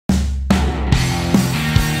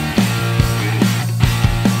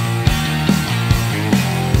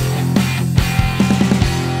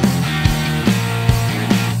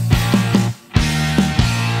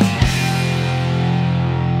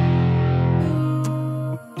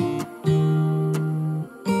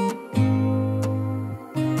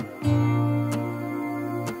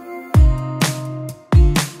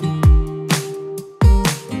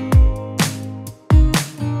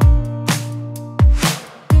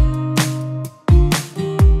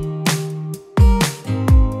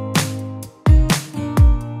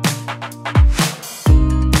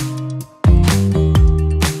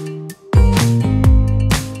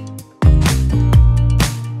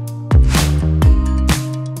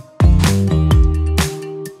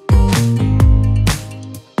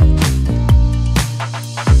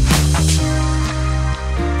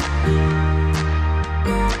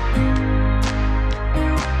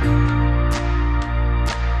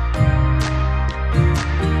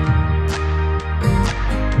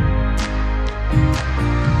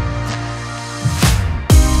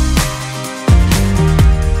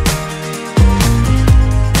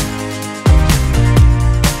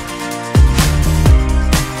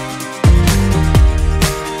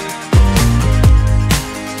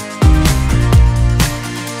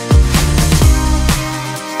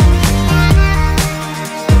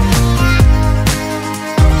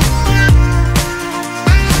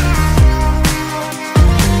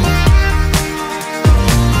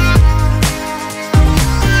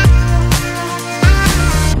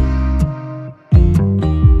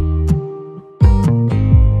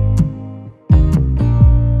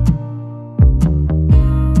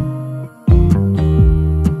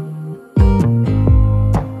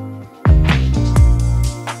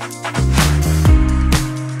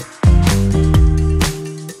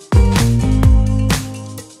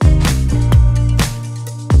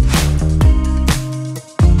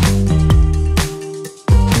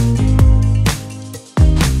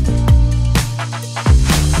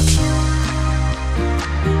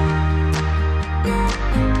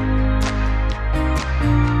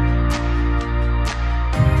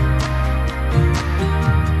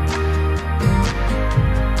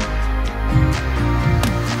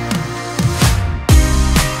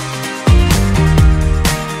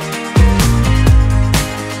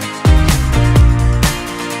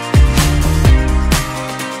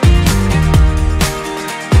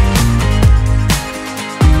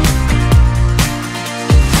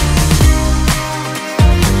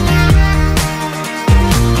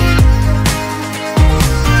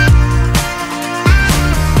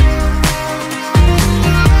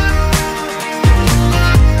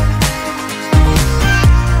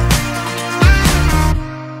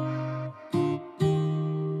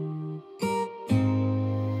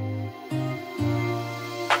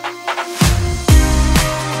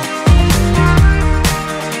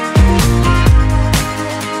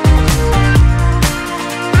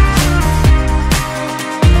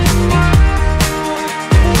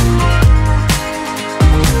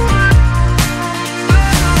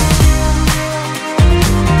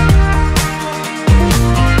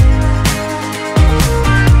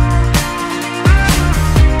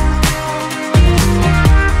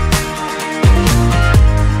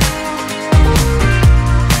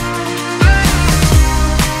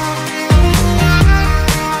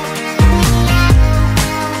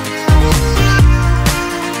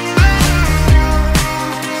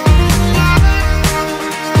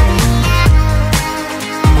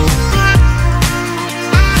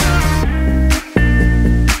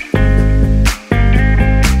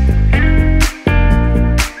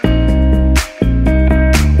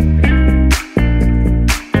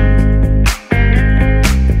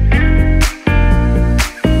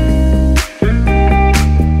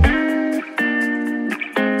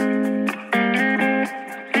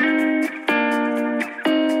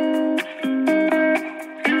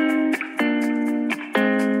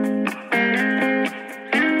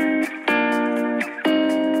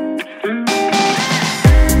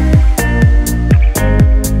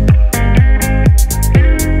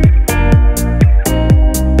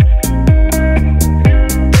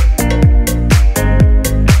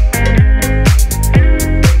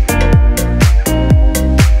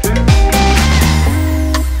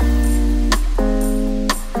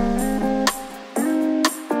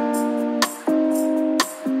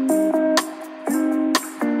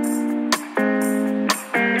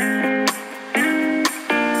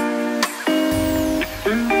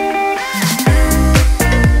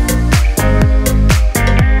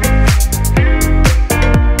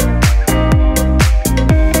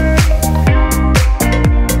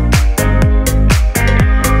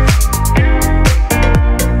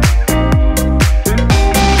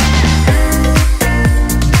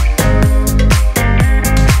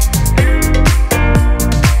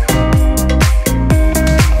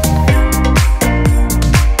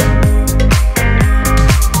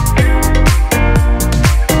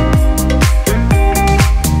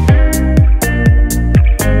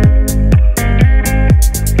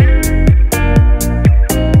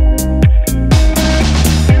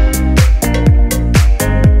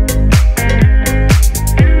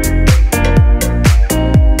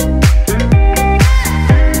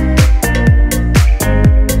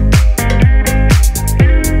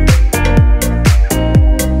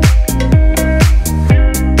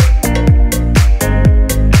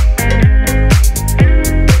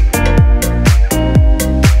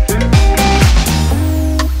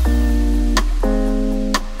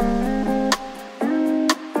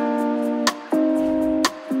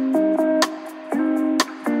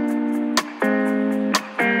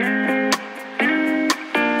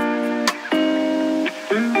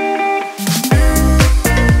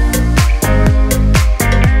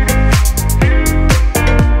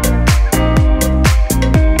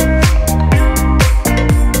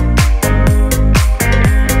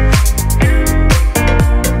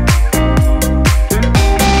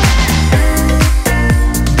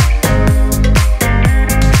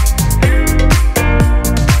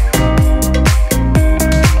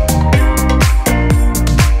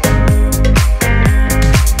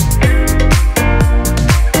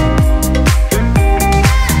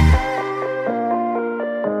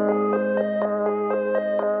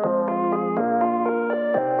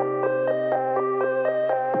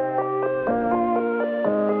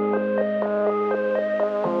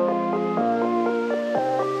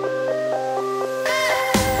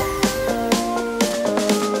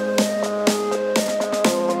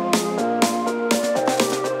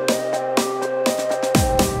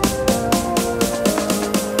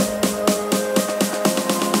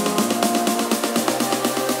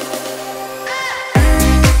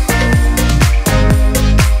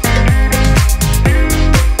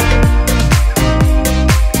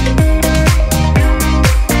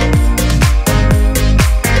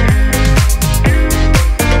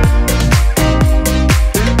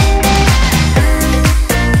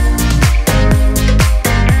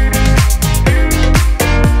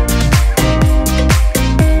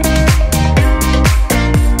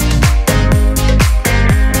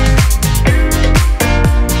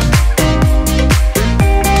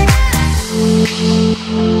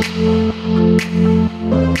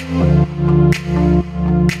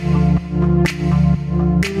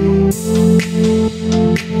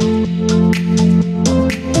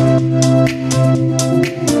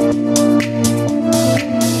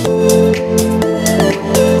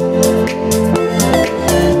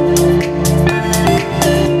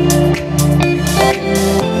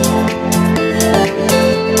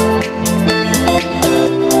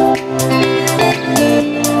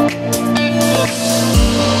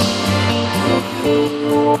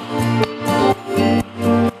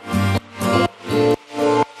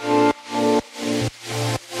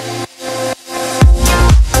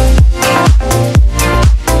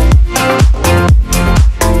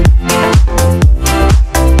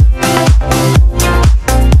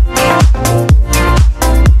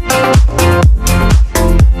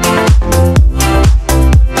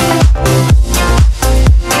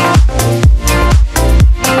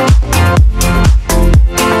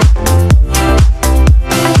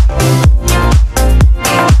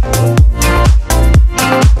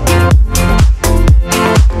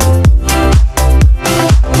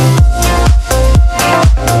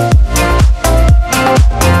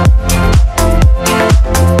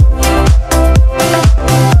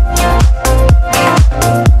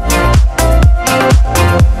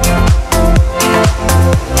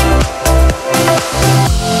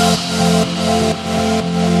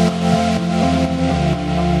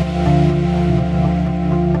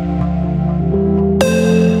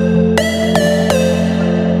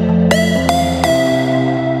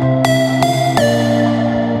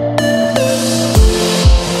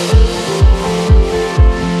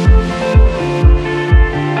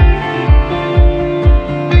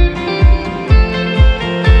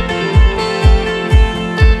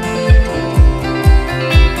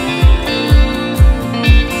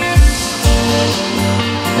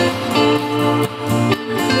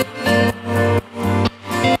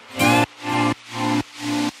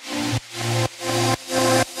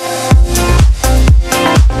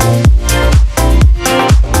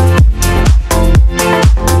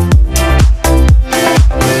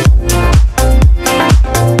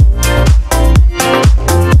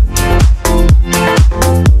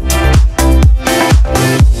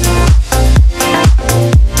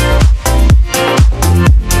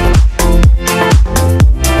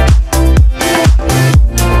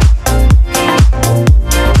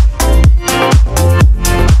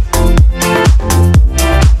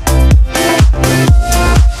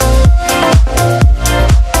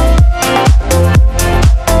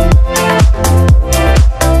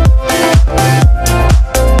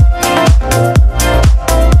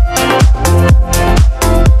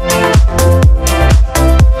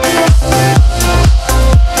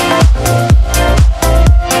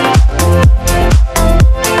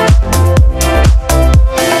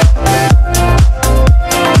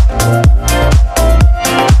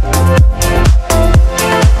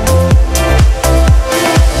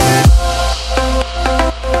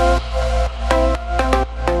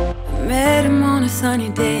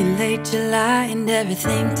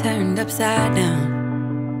upside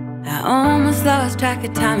down. I almost lost track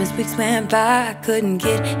of time as weeks went by. I couldn't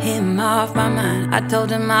get him off my mind. I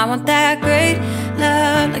told him I want that great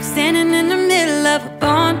love, like standing in the middle of a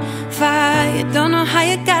bonfire. You don't know how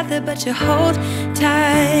you got there, but you hold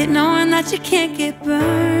tight, knowing that you can't get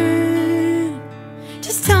burned.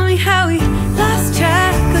 Just tell me how we lost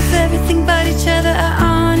track of everything but each other. I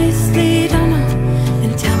honestly don't know.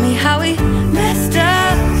 And tell me how we messed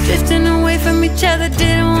up, drifting away from each other.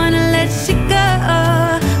 Didn't wanna let you go.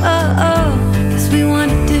 Cause we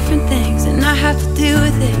wanted different things, and I have to deal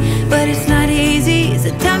with it, but it's not easy. So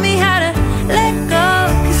tell me how to let go,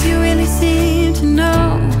 cause you really seem to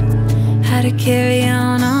know how to carry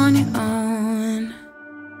on your own.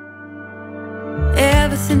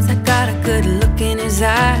 Ever since I got a good look in his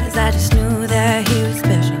eyes, I just knew that he was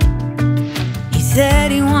special. He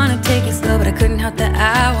said he wanted to take it slow, but I couldn't help that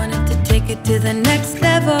I wanted to take it to the next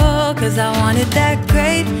level. Cause I wanted that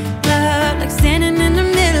great love, like standing in the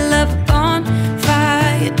middle of a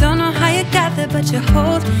bonfire. You don't know how you got there, but you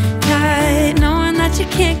hold tight, knowing that you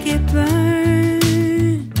can't get burned.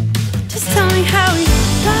 Just tell me how we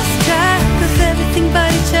lost track of everything but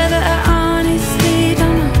each other. I honestly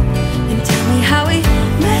don't know. And tell me how we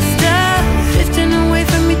messed up, drifting away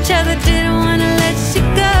from each other. Didn't wanna let you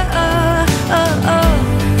go.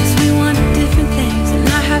 Cause we wanted different things, and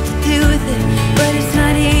I have to deal with it, but it's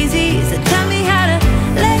not easy. So tell me how to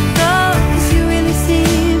let go, cause you really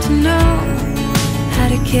seem to know how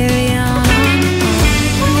to carry on.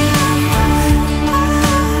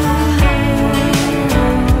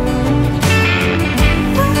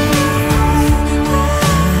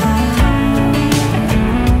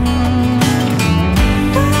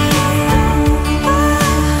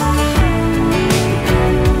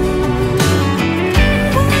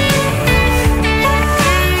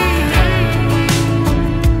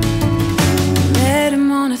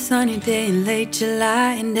 Sunny day in late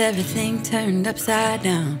July, and everything turned upside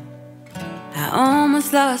down. I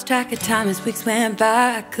almost lost track of time as weeks went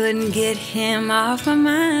by. I couldn't get him off my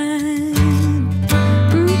mind.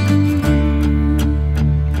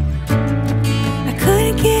 I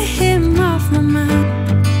couldn't get him off my mind.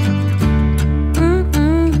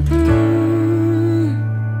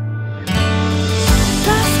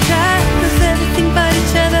 Lost track of everything but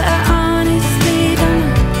each other. I honestly don't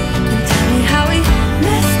know. And tell me how we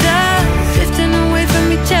messed up, drifting away from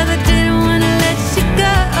each other. Didn't wanna let you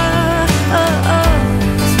go.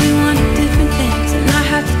 Cause we wanted different things, and I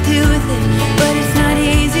have to deal with it, but it's not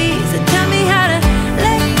easy. So tell me how to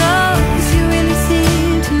let go, cause you really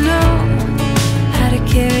seem to know how to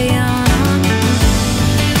carry on.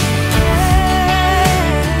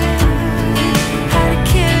 How to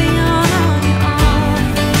carry on your own.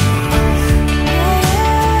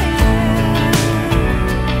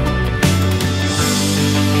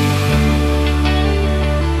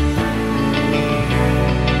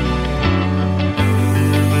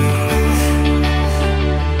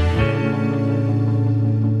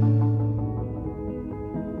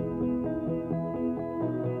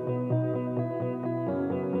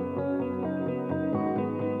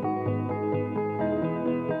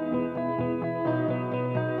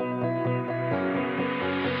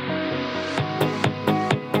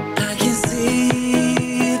 I can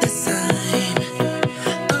see the sign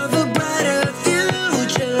of a brighter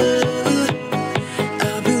future. I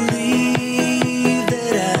believe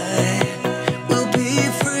that I will be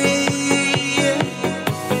free.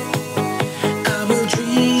 I will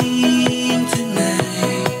dream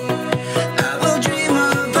tonight. I will dream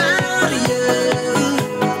about you.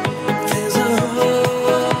 There's a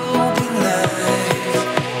hope in life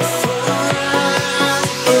for us.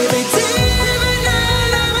 Every day, every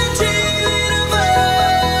night, I've been dreaming of us.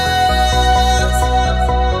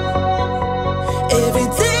 Every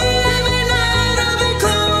day, every night, I've been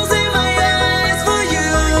closing my eyes for you.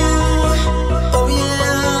 Oh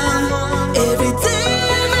yeah. Every day,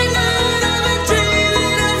 every night, I've been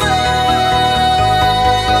dreaming of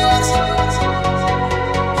us.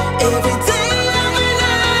 Every day, every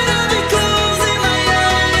night, I've been closing my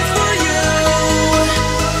eyes for you.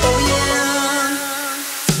 Oh yeah.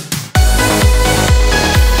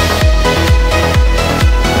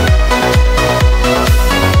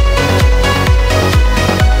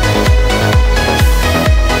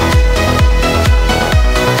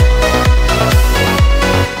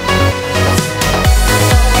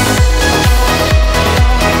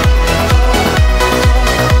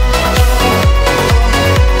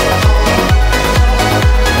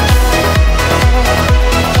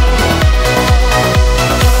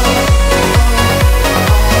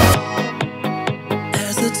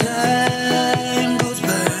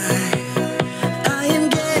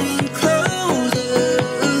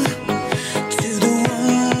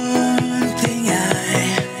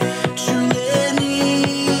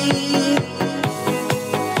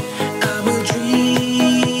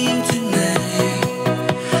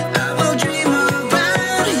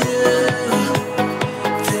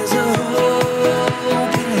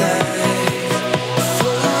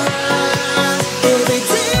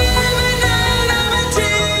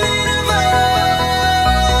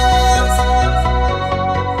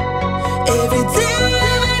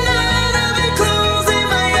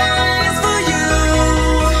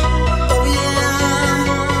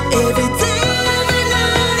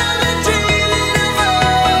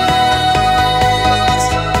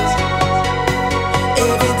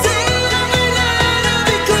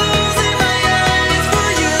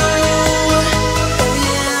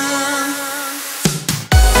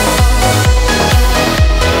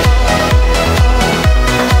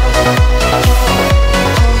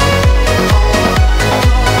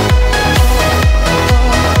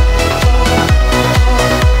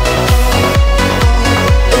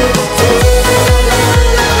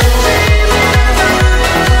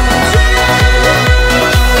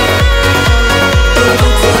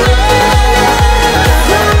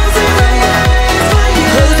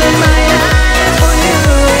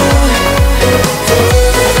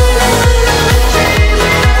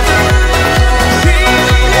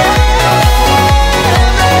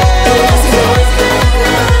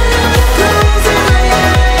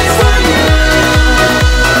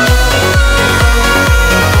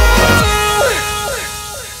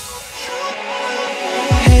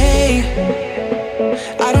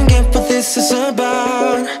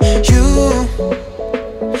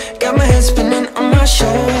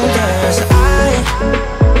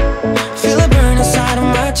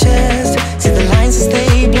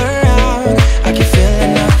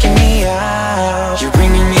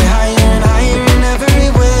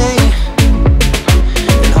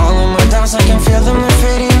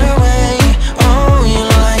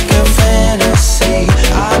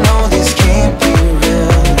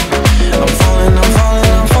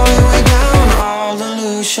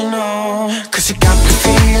 Cause you got me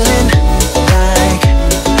feeling like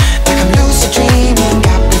I'm lucid dreaming,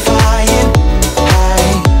 got me flying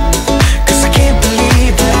high. Cause I can't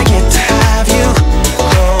believe that I get to have you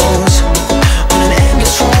close. On an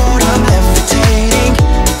endless road I'm levitating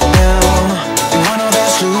now, in one of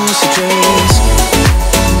those lucid dreams.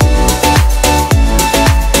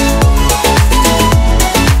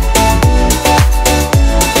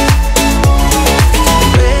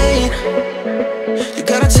 Wait, you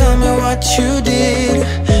gotta tell me what you did.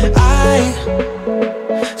 I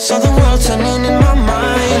saw the world turning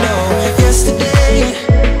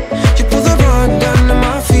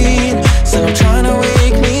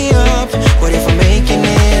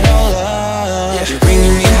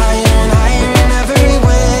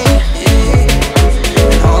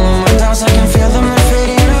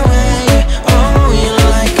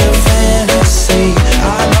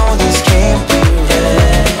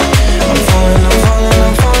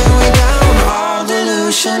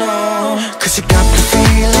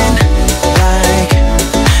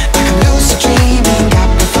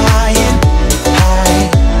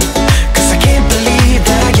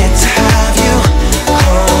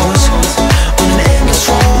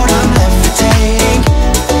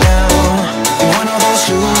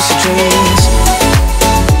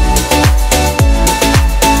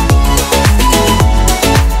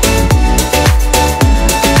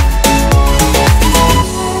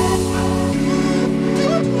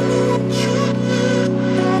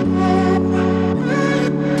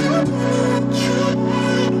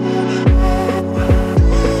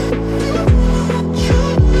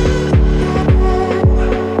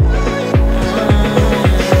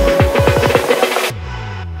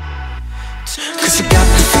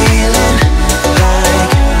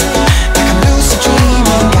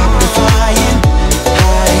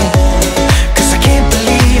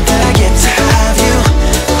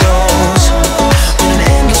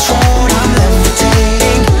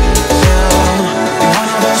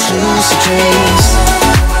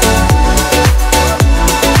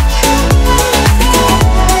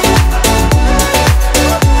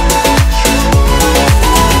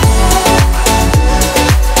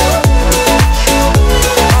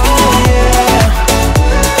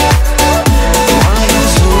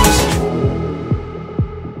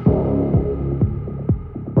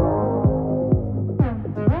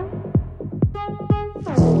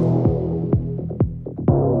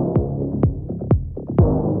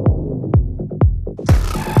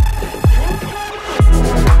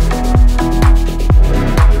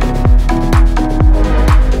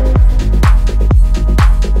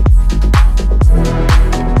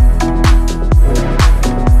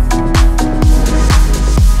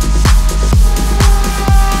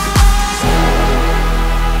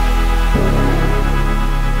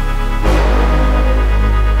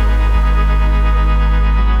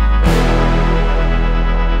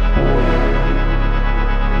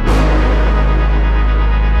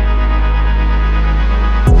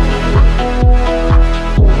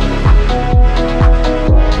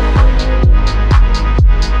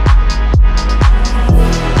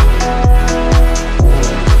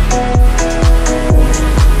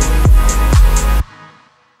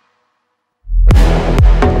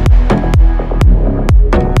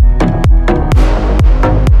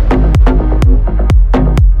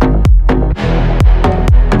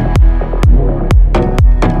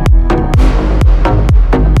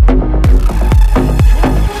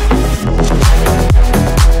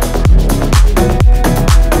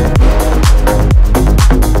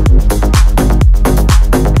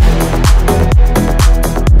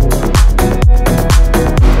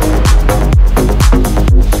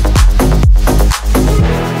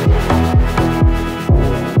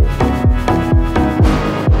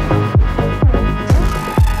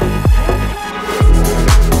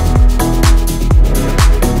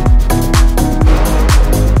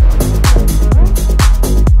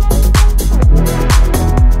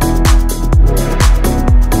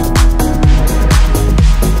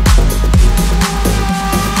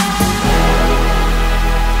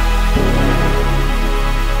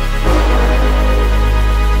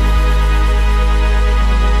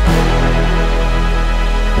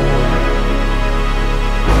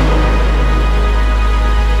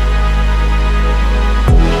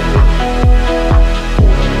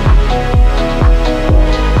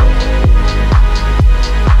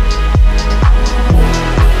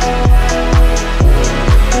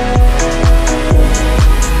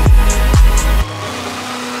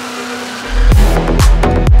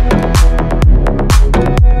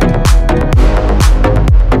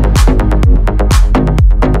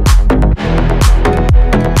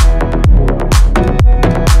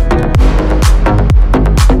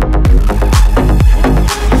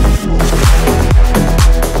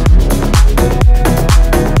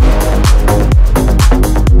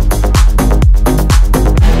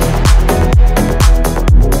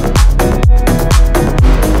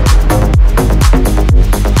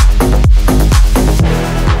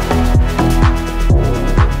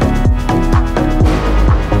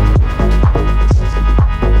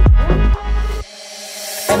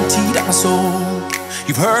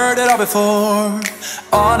before,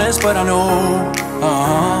 honest but I know.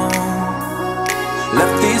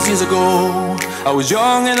 Left these years ago, I was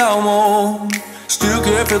young and almost still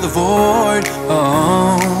can't fill the void.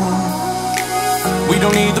 We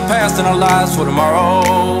don't need the past in our lives for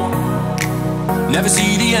tomorrow. Never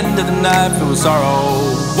see the end of the night filled with sorrow.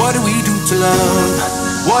 What do we do to love?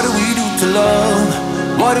 What do we do to love?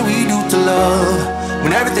 What do we do to love?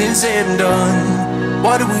 When everything's said and done,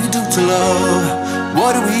 what do we do to love?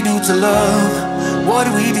 What do we do to love? What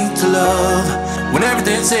do we do to love? When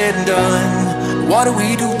everything's said and done, what do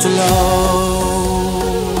we do to love?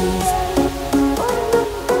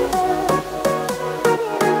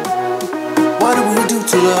 What do we do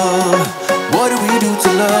to love? What do we do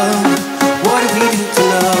to love? What do we do to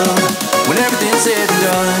love? When everything's said and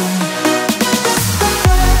done.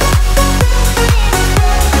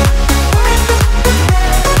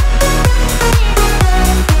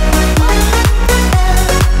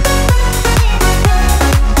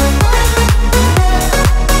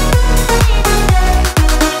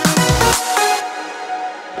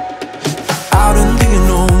 Out in the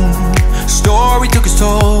unknown, story took its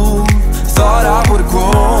toll. Thought I would've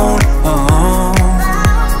grown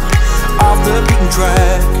off the beaten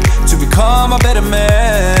track to become a better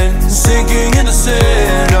man, sinking in the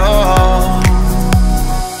sand.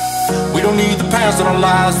 We don't need the past in our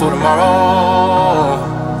lives for tomorrow.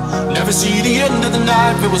 Never see the end of the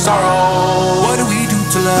night filled with sorrow. What do we do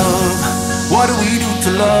to love? What do we do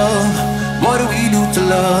to love? What do we do to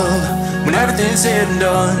love? When everything's said and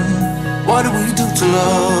done, what do we do to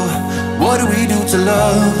love? What do we do to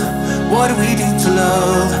love? What do we do to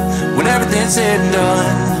love? When everything's said and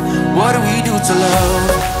done, what do we do to love?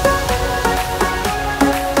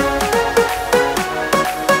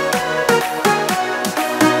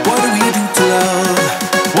 What do we do to love?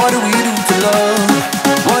 What do we do to love?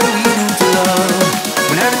 What do we do to love?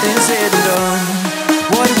 When everything's said and done,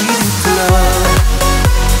 what do we do to love?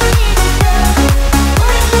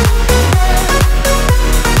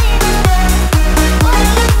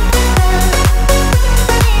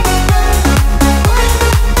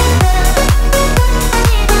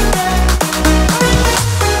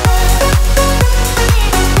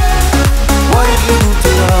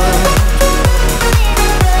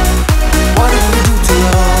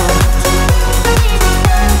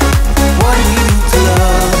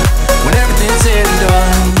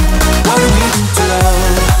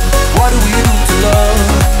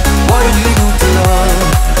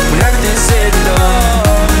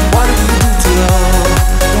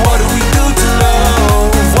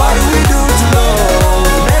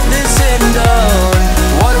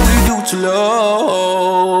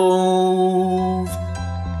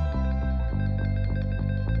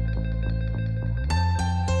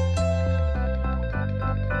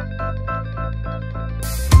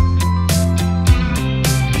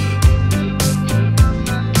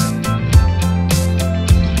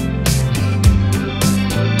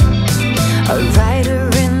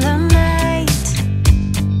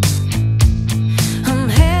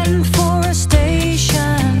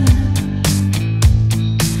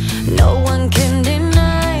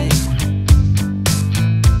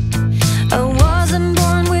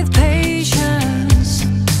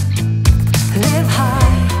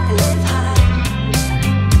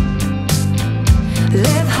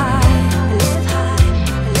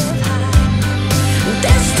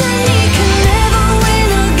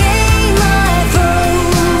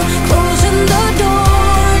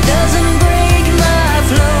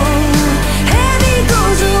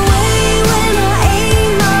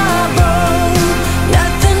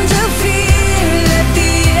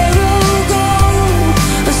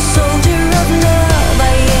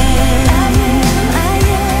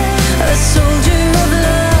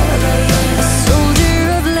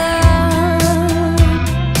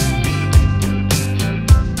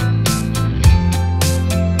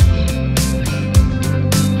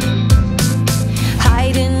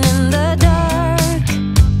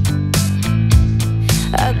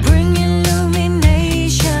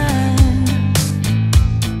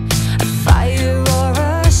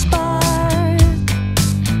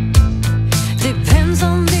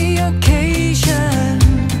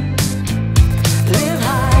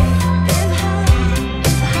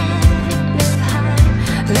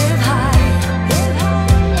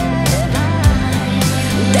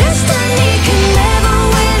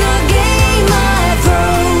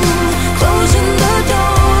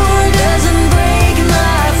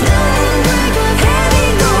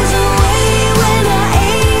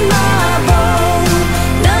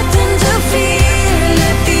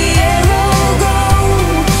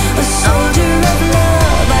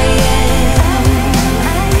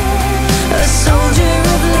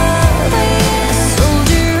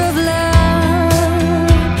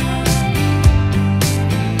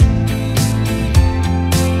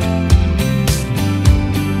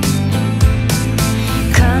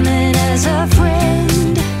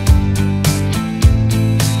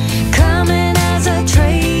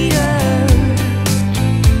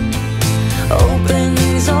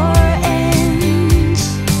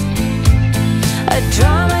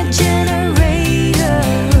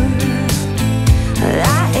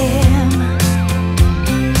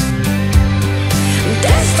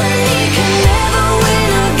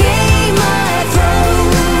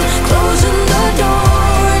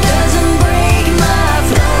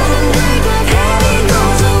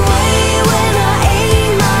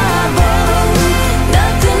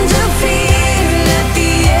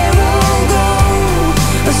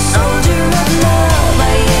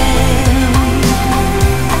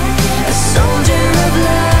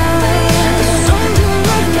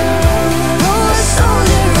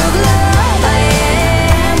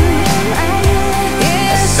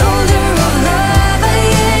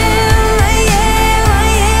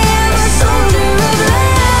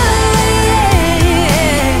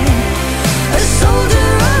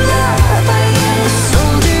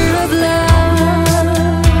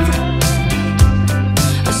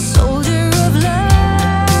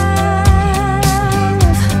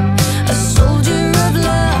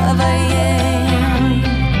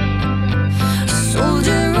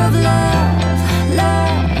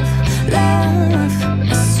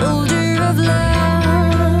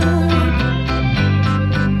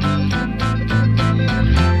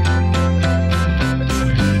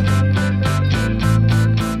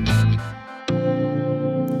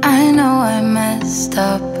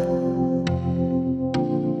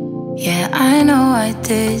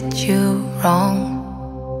 did you wrong,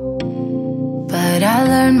 but I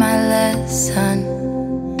learned my lesson.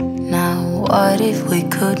 Now what if we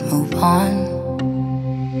could move on?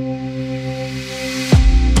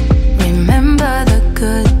 Remember the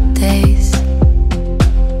good days.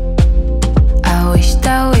 I wish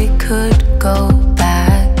that we could go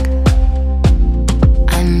back.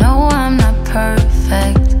 I know I'm not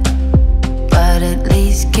perfect, but at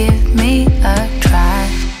least give me a try.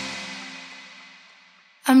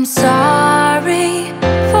 I'm sorry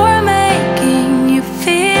for making you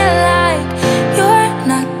feel like you're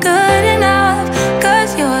not good enough, 'cause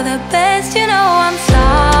you're the best, you know. I'm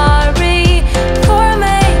sorry for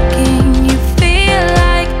making you feel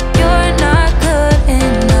like you're not good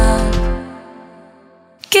enough.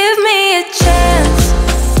 Give me a chance,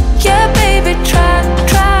 yeah baby, try,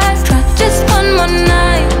 try, try. Just one more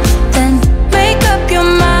night, then make up your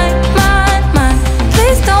mind, mind, mind.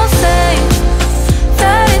 Please don't say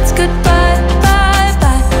that it's goodbye, bye,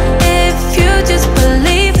 bye. If you just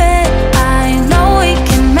believe it, I know we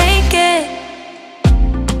can make it.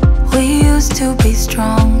 We used to be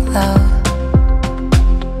strong, love.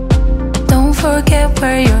 Don't forget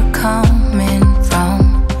where you're coming from.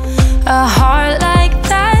 A heart like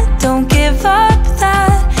that don't give up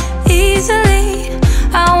that easily.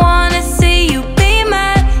 I wanna see you be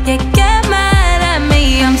mad, yeah, get mad at me.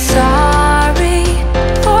 I'm sorry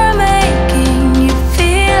for making you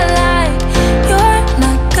feel like you're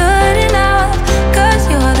not good enough, 'cause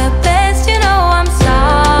you're the best, you know. I'm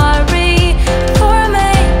sorry for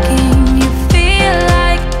making you feel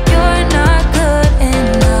like you're not good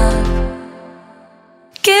enough.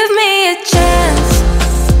 Give me a chance,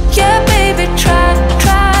 yeah baby, try,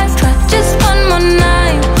 try, try. Just one more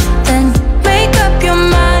night, then make up your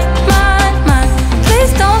mind, mind, mind.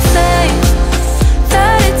 Please don't say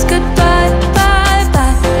that it's goodbye, bye,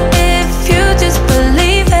 bye. If you just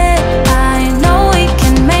believe it, I know we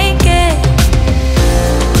can make it.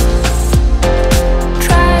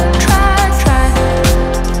 Try, try, try.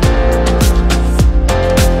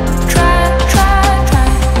 Try, try, try.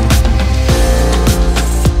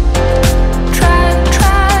 Try,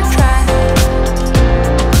 try, try.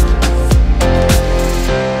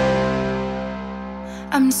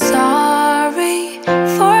 I'm sorry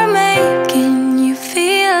for making you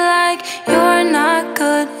feel like you're not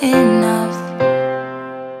good enough.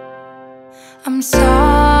 I'm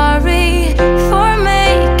sorry for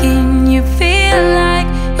making you feel like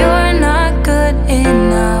you're not good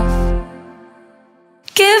enough.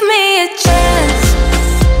 Give me a chance,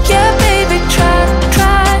 yeah baby, try,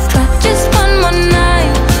 try, try. Just one more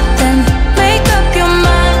night, then make up your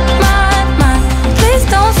mind, mind, mind. Please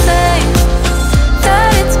don't say that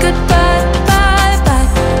it's goodbye.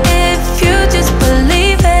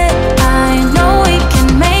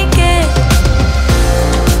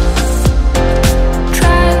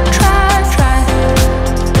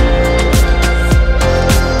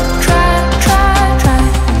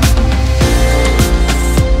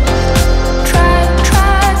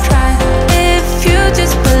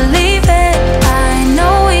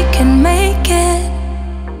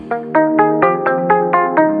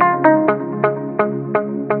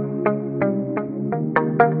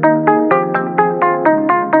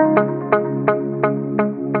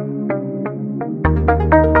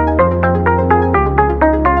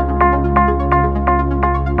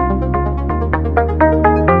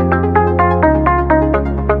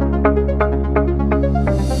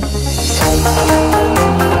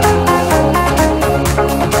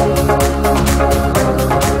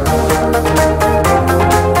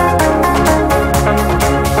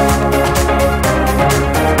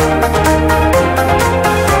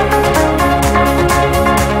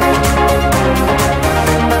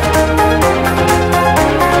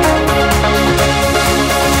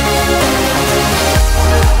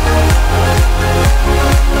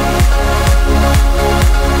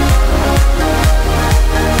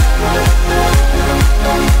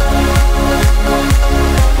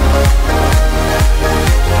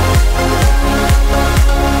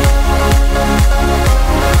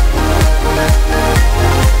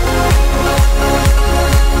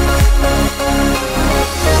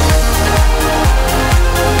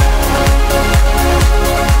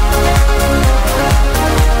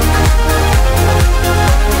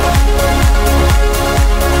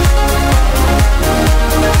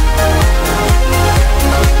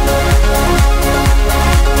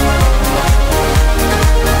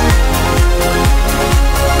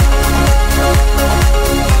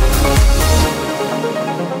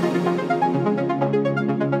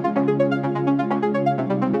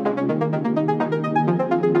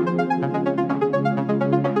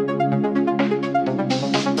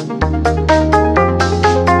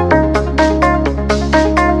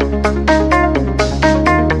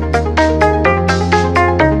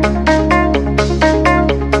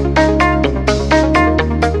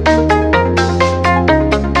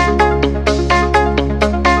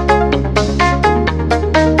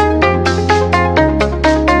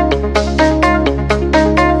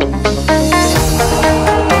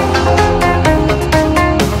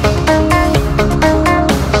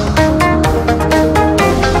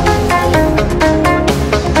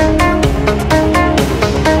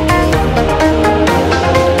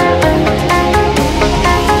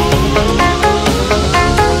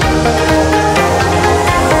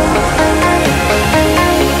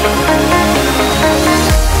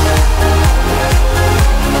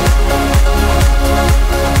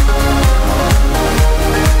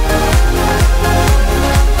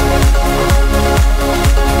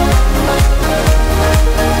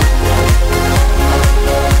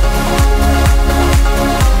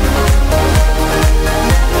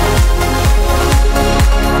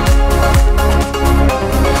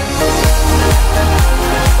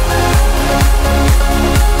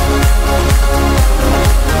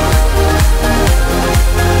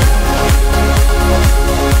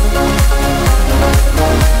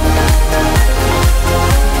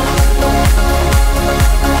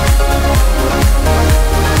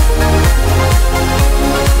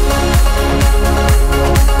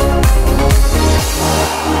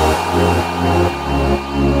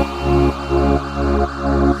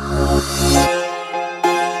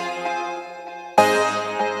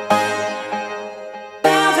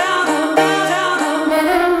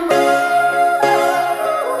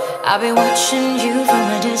 watching you from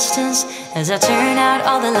a distance as I turn out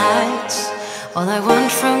all the lights. All I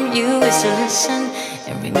want from you is to listen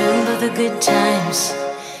and remember the good times.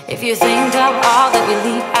 If you think of all that we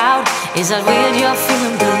leave out, is that weird you're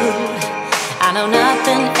feeling good? I know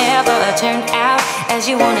nothing ever turned out as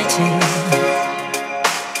you wanted to,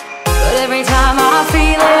 but every time I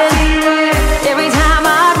feel it, every time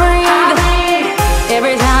I breathe,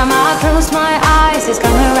 every time I close my eyes, it's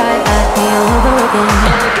coming right at me all over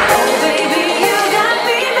again.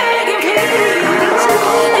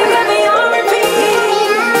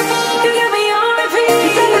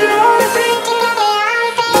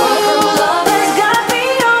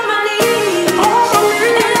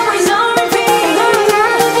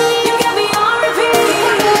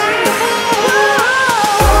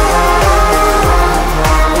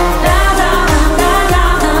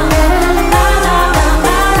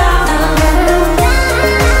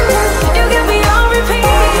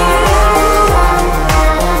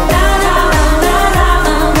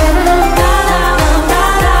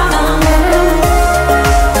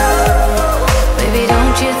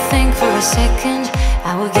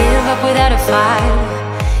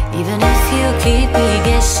 Even if you keep me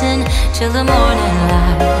guessing till the morning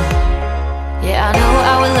light. Yeah, I know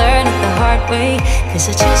I will learn it the hard way, 'cause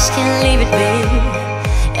I just can't leave it be.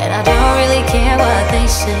 And I don't really care what they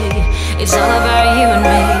say, it's all about you and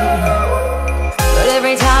me. But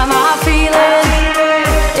every time I feel it,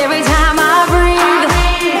 every time I breathe,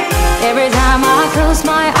 every time I close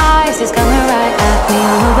my eyes, it's coming right at me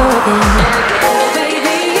all over again.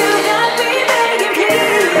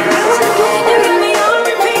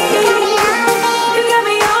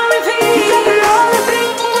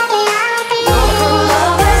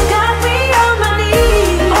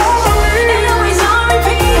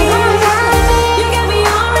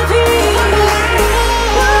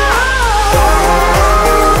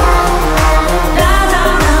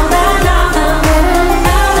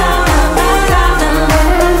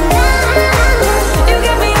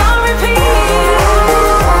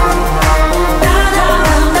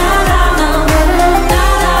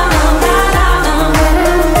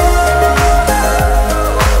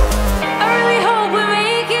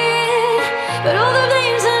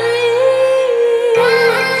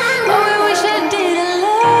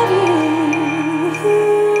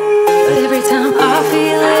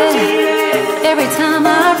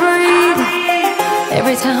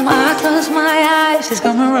 Every time I close my eyes, it's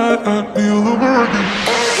coming right at me all over again.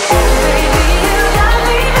 Baby, you got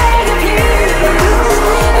me begging you. You got me on repeat.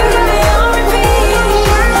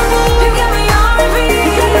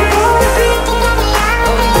 You got me on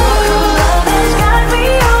repeat. Oh, your cruel love has got me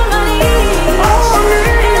on my knees.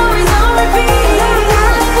 And always on repeat.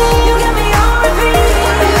 You got me on repeat.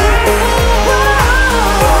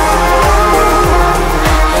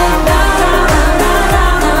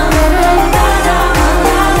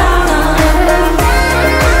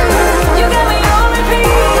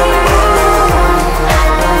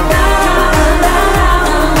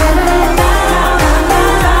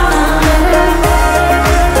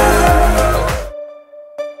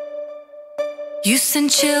 You sent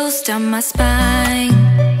chills down my spine,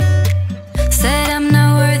 said I'm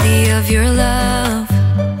not worthy of your love.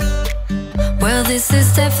 Well, this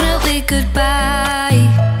is definitely goodbye.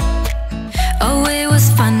 Oh, it was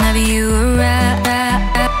fun having you around.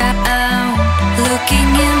 Looking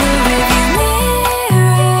in the rearview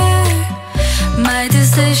mirror, my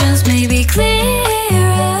decisions may be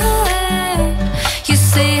clearer. You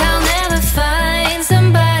say I'll never find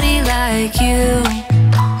somebody like you,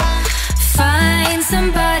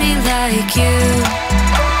 somebody like you.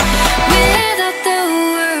 Without the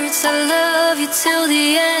words, I love you till the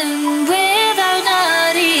end, without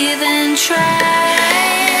not even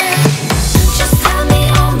trying. Just tell me,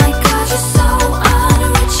 oh my God, you're so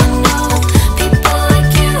unoriginal. People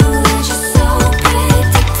like you, they're just so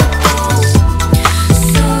predictable.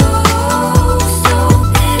 So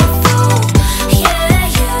pitiful.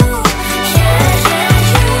 Yeah, you.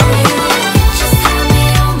 Just tell me,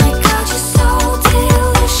 oh my God, you're so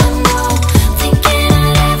delusional, thinking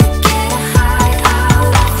I'd ever get a high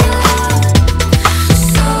out of your love.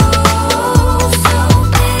 So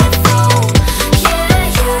pitiful. Yeah,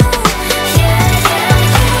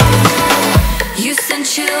 you sent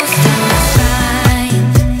chills down my spine,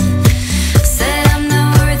 said I'm not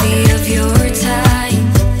worthy of your time.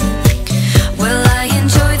 Well, I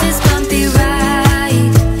enjoy this bumpy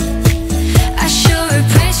ride, I sure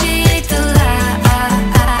appreciate the lies.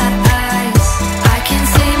 I can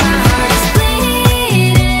say my heart is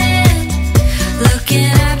bleeding,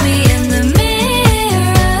 looking at me in the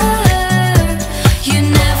mirror. You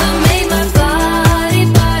never made my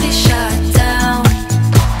body shut down.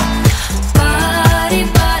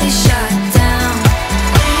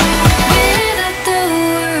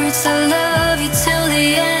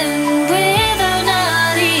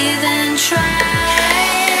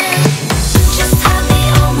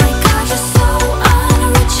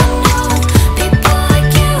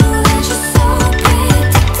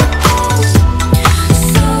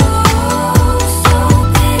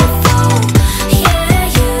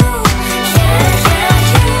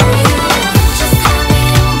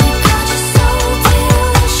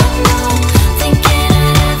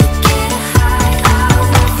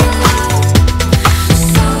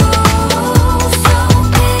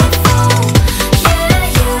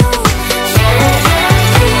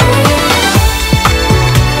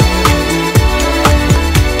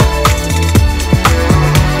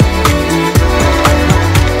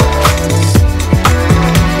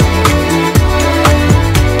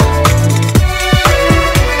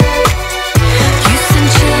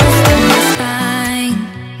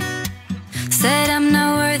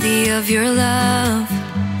 of your love.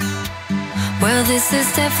 Well, this is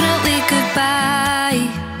definitely goodbye.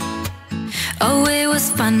 Oh, it was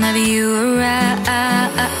fun having you around.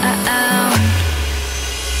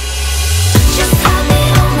 Just tell me,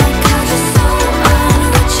 oh my God, you're so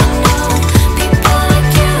unoriginal. People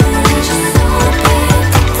like you, they're just so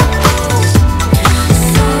predictable.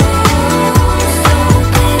 So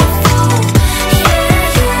beautiful. Yeah,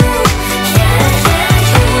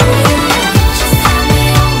 you. Just tell me,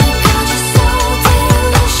 oh my God, you're so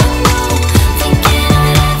delusional. Thinking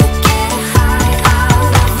I'd ever get high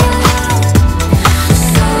out of your love.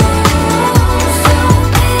 So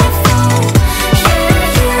beautiful.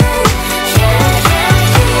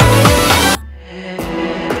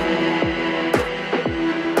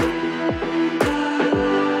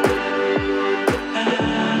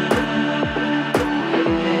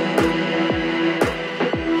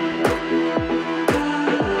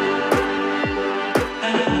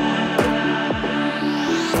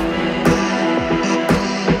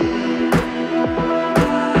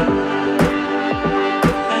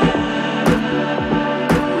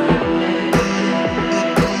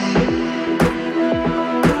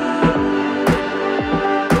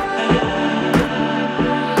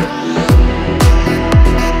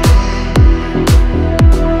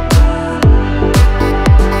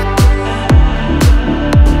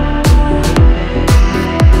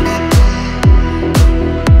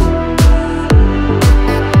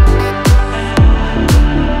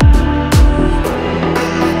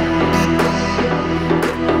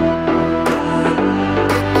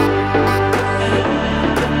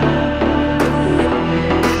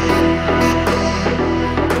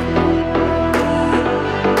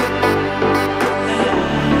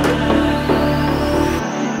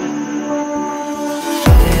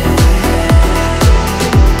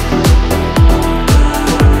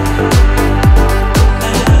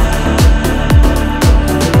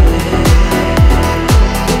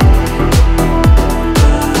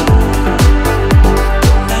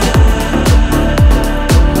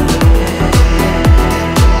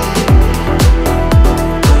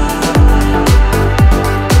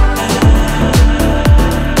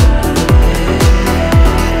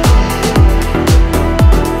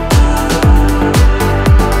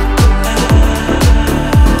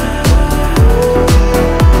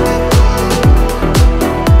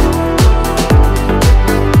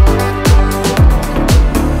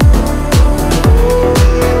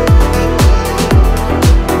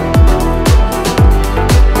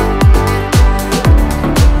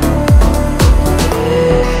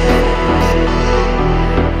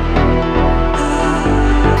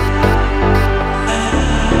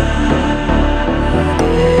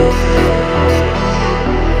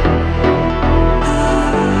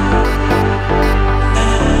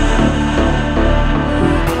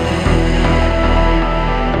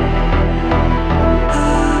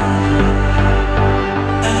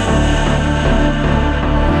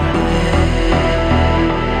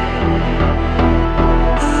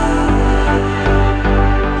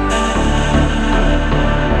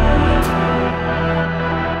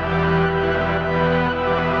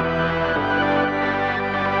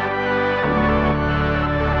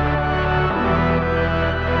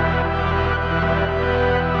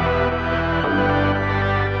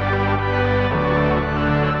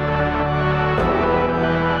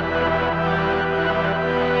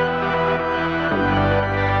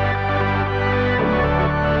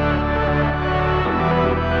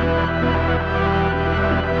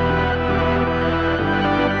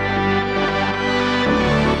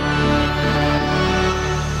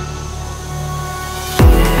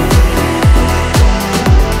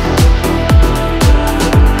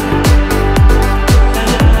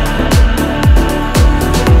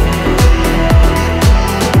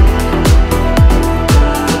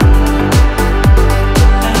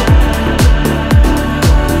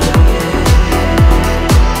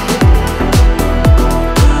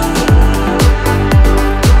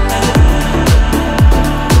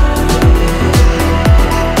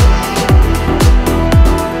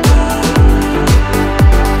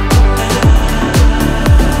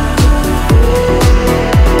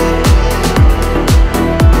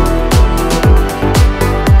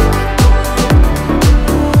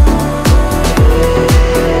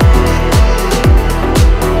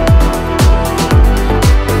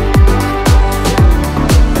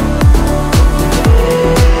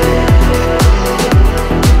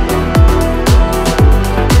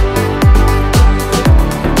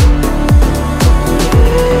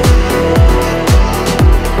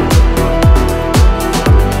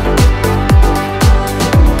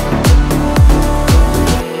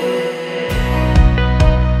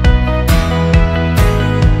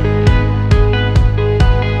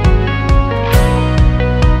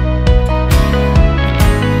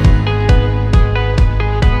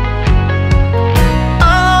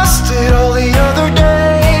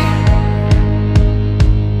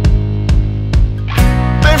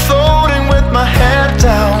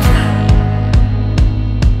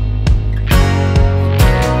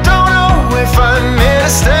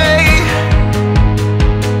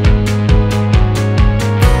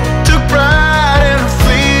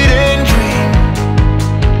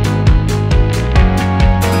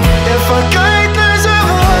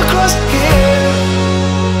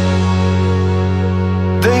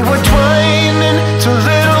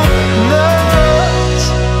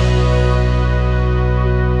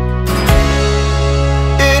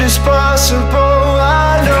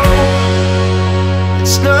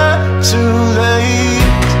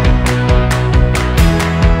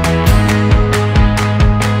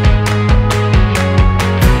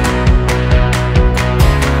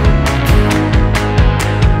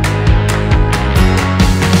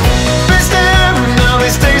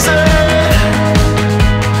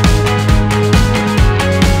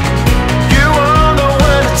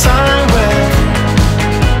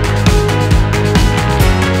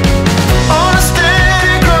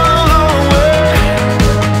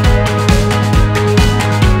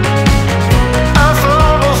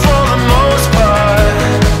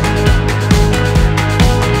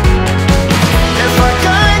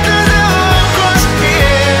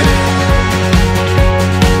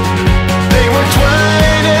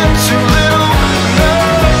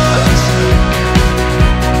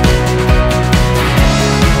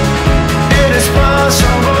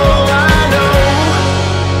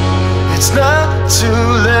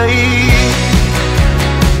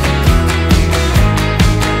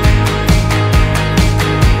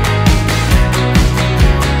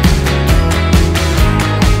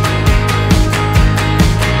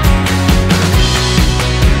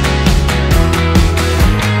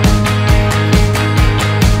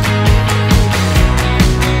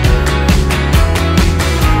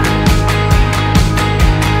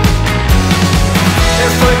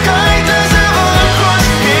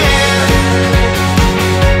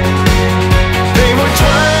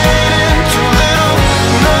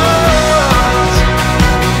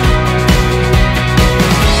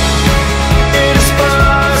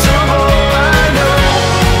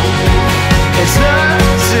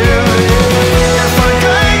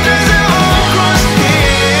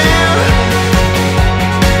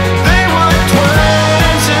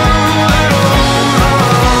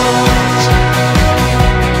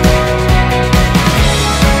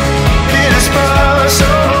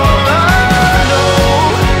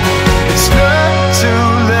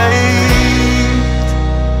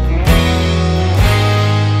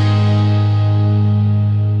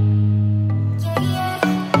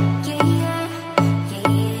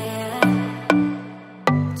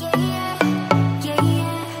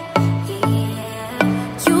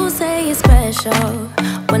 special,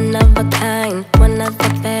 one of a kind, one of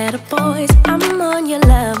the better boys. I'm on your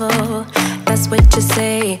level, that's what you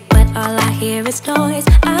say, but all I hear is noise.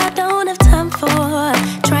 I don't have time for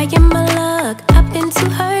trying my luck. I've been too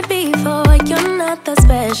hurt before. You're not that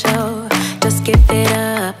special, just give it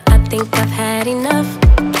up. I think I've had enough.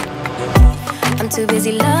 I'm too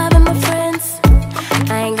busy loving my friends.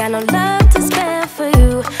 I ain't got no love to spare for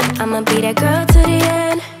you. I'ma be that girl to the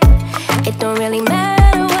end. It don't really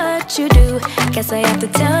matter what you do. Guess I have to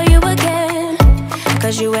tell you again,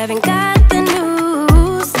 'cause you haven't got the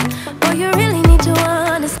news. Boy, you really need to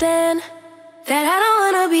understand that I don't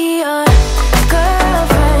wanna be your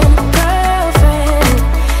girlfriend, girlfriend.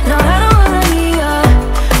 No, I don't wanna be your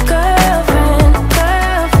girlfriend,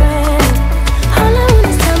 girlfriend. All I want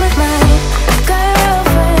is time with my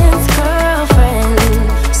girlfriend's girlfriend.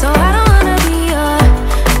 So I don't wanna be your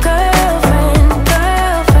girlfriend,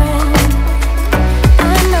 girlfriend.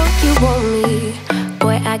 I know you want me,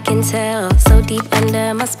 boy, I can tell. So deep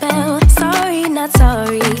under my spell. Sorry, not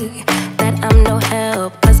sorry that I'm no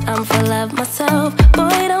help, 'cause I'm full of myself.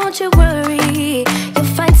 Boy, don't you worry,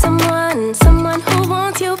 you'll find someone who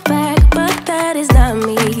wants you back, but that is not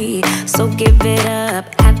me. So give it up,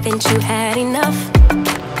 haven't you had enough?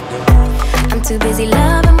 I'm too busy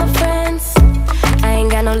loving my friends. I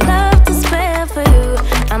ain't got no love to spare for you.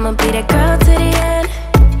 I'ma be that girl to the end.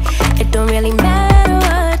 It don't really matter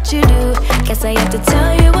what you do. Guess I have to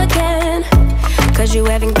tell you again, 'cause you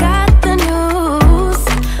haven't got the news.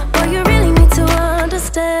 Boy, you really need to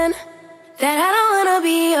understand that I don't wanna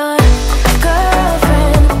be your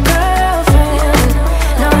girlfriend, girlfriend.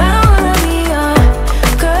 No, I don't wanna be your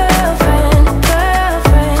girlfriend,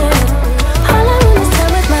 girlfriend. All I want is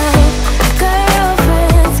time with my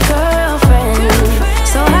girlfriend's girlfriend.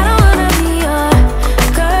 So I don't wanna be your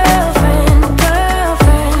girlfriend,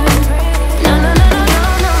 girlfriend. No, no, no, no, no,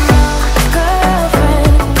 no, no.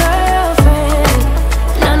 Girlfriend, girlfriend.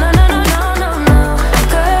 No, no, no,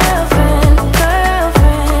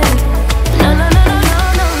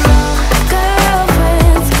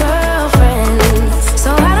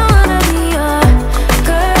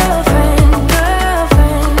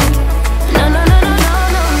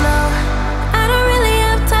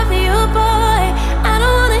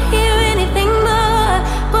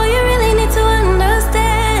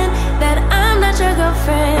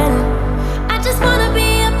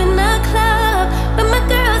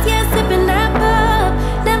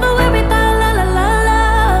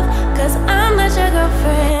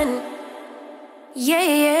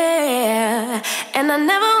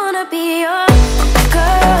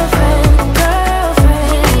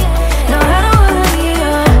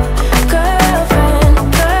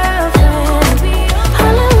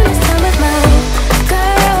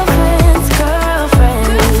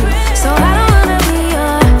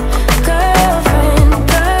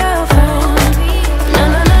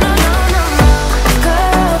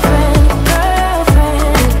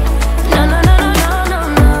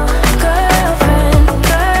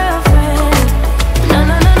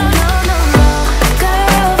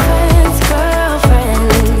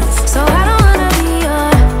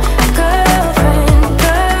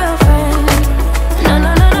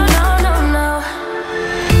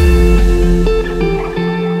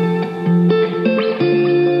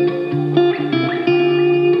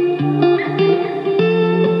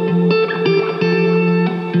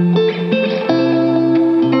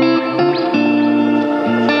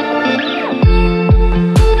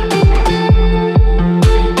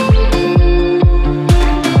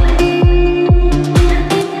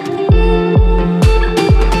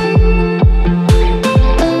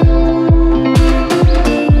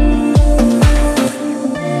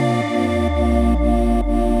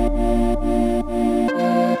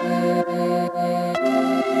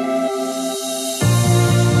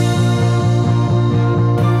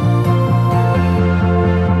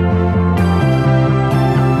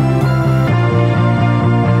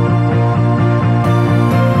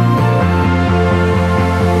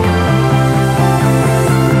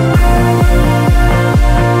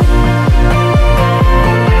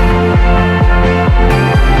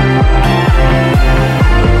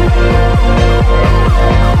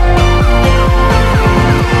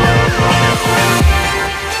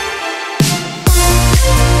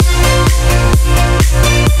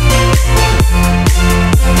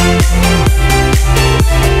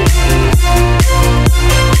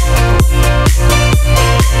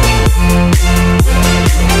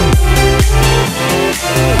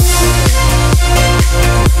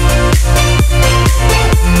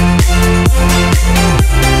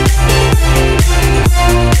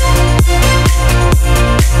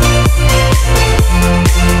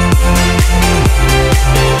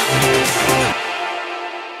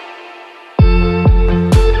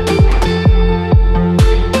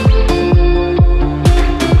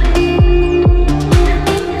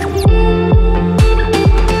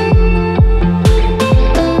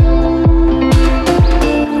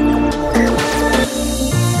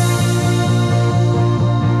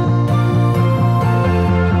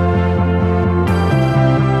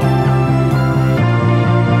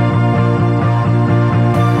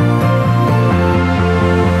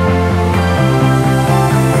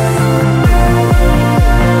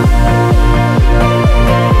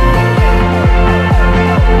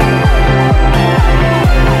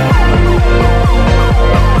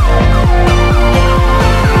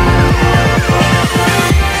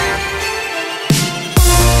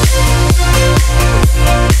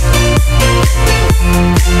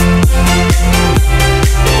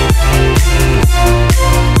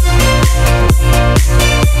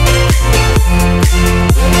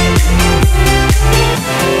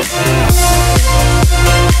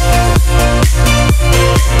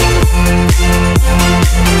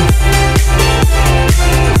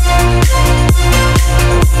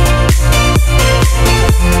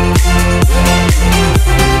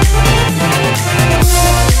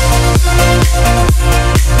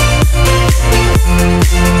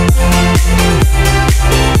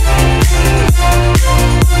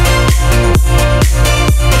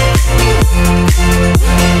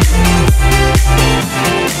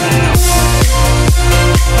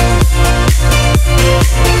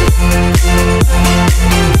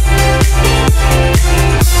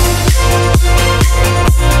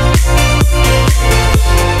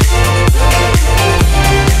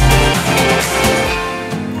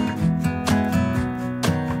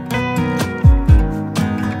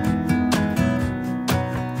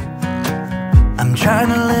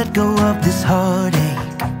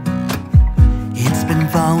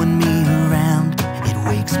 following me around. It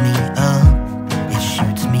wakes me up, it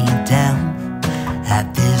shoots me down.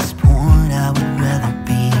 At this point I would rather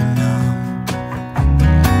be numb.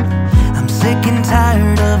 I'm sick and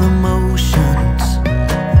tired of emotions.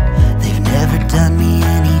 They've never done me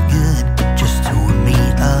any good, just tore me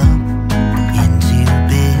up into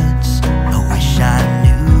bits. I wish I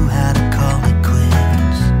knew how to call it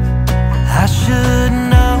quits. I should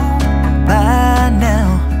know by now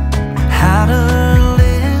how to live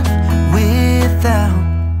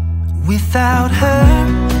without her.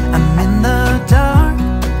 I'm in the dark.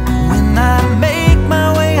 When I make my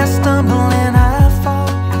way, I stumble and I fall.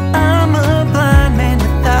 I'm a blind man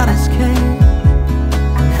without escape.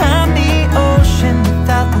 I'm the ocean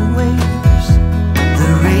without the waves. The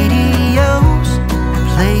radio's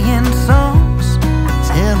playing songs,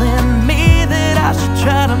 telling me that I should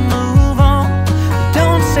try to move on.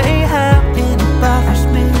 Don't say how it bothers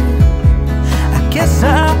me. I guess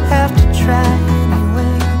I'll have to try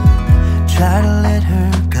anyway. Try to let her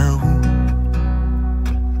go.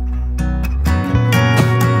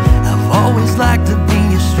 I've always liked to be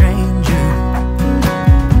a stranger,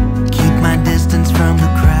 keep my distance from the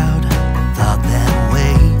crowd. Thought that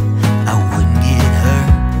way I wouldn't get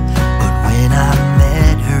hurt, but when I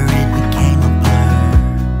met her it became a blur.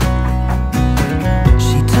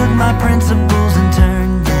 She took my principles and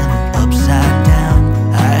turned them upside down.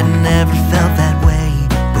 I had never felt that way,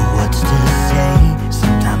 but what's to say?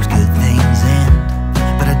 Sometimes good things end,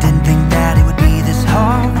 but I didn't think that it would be this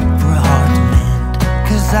hard for a heart to mend.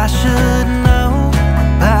 'Cause I should know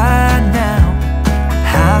by now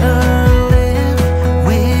how to live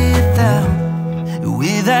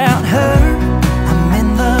without her. I'm in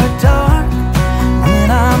the dark. When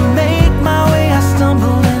I make my way, I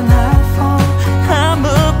stumble and I fall. I'm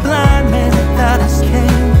a blind man without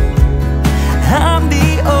escape. I'm the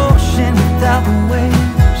ocean without the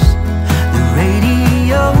waves. The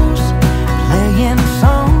radio's playing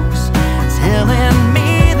songs, telling me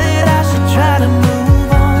that I should try to move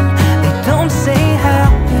on. They don't say how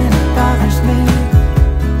and it bothers me.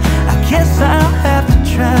 I guess I'll have to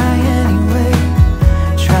try anyway.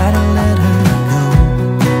 Try to let her go.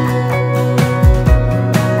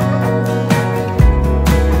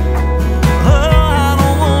 Oh, I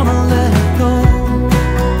don't wanna let her go.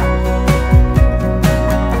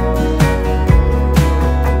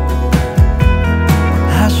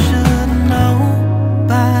 I should know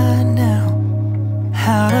by now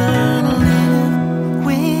how to live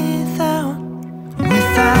without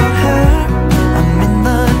her. I'm in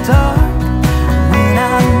the dark. When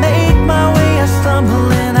I make my way, I stumble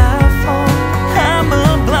and I fall. I'm a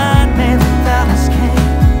blind man without escape.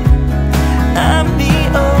 I'm the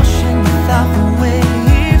ocean without the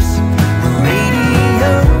waves. The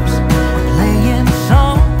radio's playing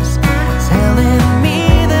songs, telling me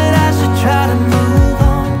that I should try to move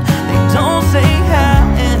on. They don't say how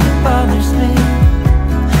and it bothers me.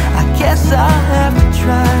 I guess I'll have to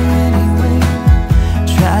try anyway.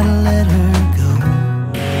 Try to let her go.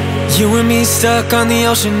 You and me stuck on the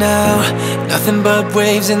ocean now, nothing but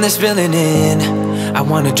waves and they're spilling in. I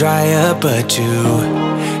wanna dry up but you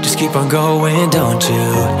just keep on going, don't you?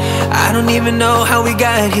 I don't even know how we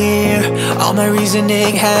got here. All my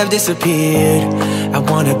reasoning have disappeared. I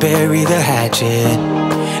wanna bury the hatchet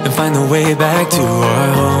and find the way back to our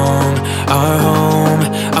home, our home,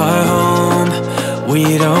 our home. We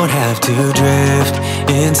don't have to drift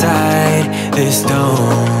inside this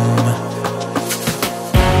dome.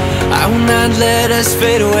 I will not let us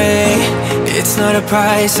fade away. It's not a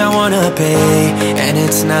price I wanna pay, and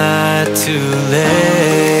it's not too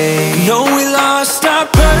late. No, we lost our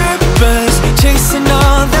purpose, chasing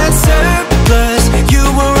all that surplus. You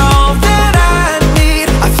were all that I need.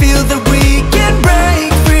 I feel that we can break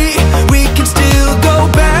free. We can still go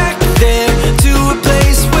back there to a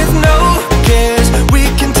place with no cares. We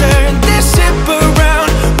can turn this ship around.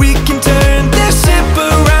 We can turn this ship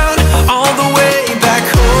around all the way back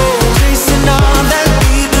home. Chasing all that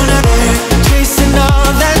we do not care, chasing all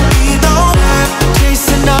that we don't have,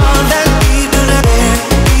 chasing all that we do not care,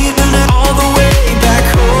 all the way back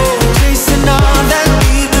home. Chasing all that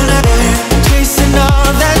we do not care, chasing all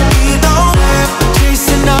that we don't have,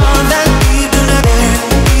 chasing all that we do not care,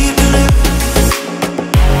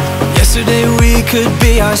 Yesterday we could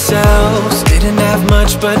be ourselves, didn't have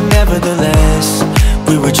much but nevertheless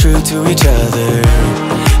we were true to each other.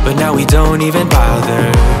 But now we don't even bother.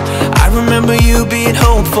 I remember you being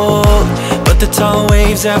hopeful, but the tall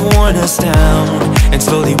waves have worn us down, and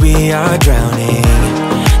slowly we are drowning.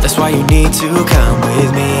 That's why you need to come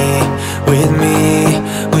with me, with me,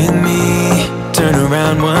 with me. Turn around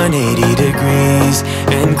around 180 degrees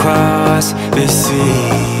and cross the sea.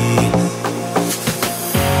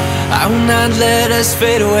 I will not let us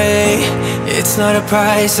fade away. It's not a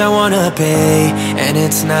price I wanna pay, and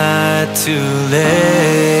it's not too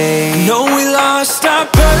late. No, we lost our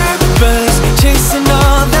purpose, chasing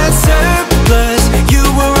all that surplus. You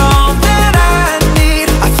were all that I need.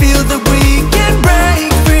 I feel that we can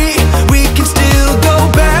break free. We can still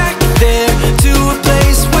go back there to a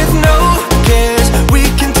place with no cares. We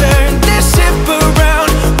can turn this ship around.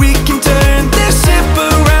 We can turn this ship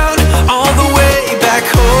around all the way back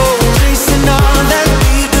home. Chasing all that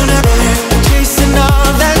we do not bear, chasing all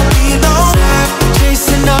that we don't have,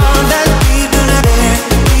 chasing all that we do not bear,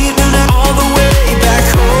 we do not, all the way back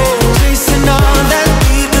home. Chasing all that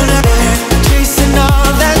we do not bear, chasing all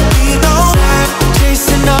that we don't have,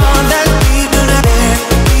 chasing all that we do not bear,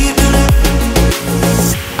 we do not.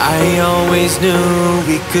 I always knew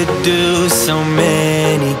we could do so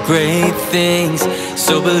many great things,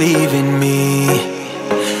 so believe in me,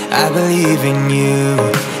 I believe in you.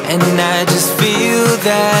 And I just feel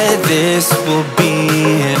that this will be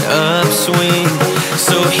an upswing,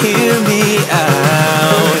 so hear me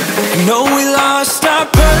out. No, we lost our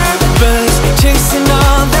purpose, chasing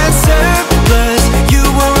all that surplus. You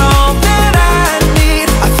were all that I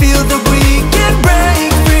need. I feel that we can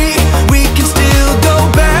break free. We can still go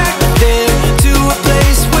back there to a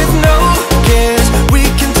place with no cares. We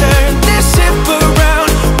can turn this ship around.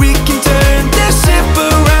 We can turn this ship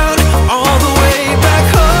around all the way back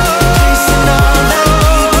home. Chasing all that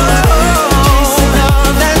we do not bear, chasing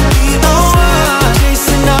all that we don't want,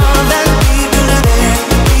 chasing all that we do not bear,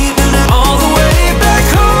 we do not, all the way back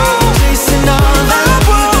home. Chasing all that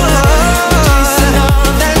we do not bear, chasing all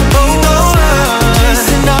that we don't want,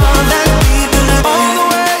 chasing all that we do not bear, all the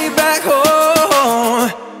way back home.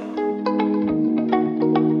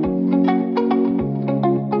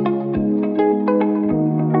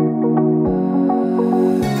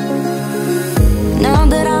 Now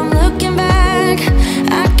that I'm looking back,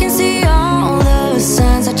 I can see all the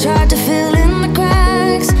signs I tried to fill in the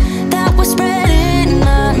cracks that were spread in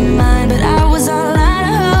my mind, but I was all out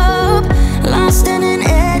of hope, lost in an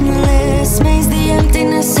endless maze. The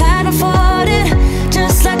emptiness had unfolded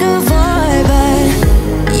just like a void, but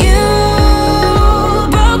you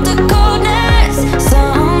broke the coldness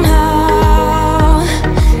somehow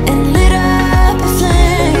and lit up a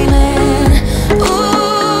flame. And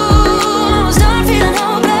ooh, I was done feeling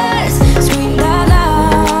hopeless, screamed out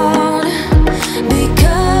loud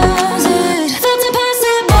because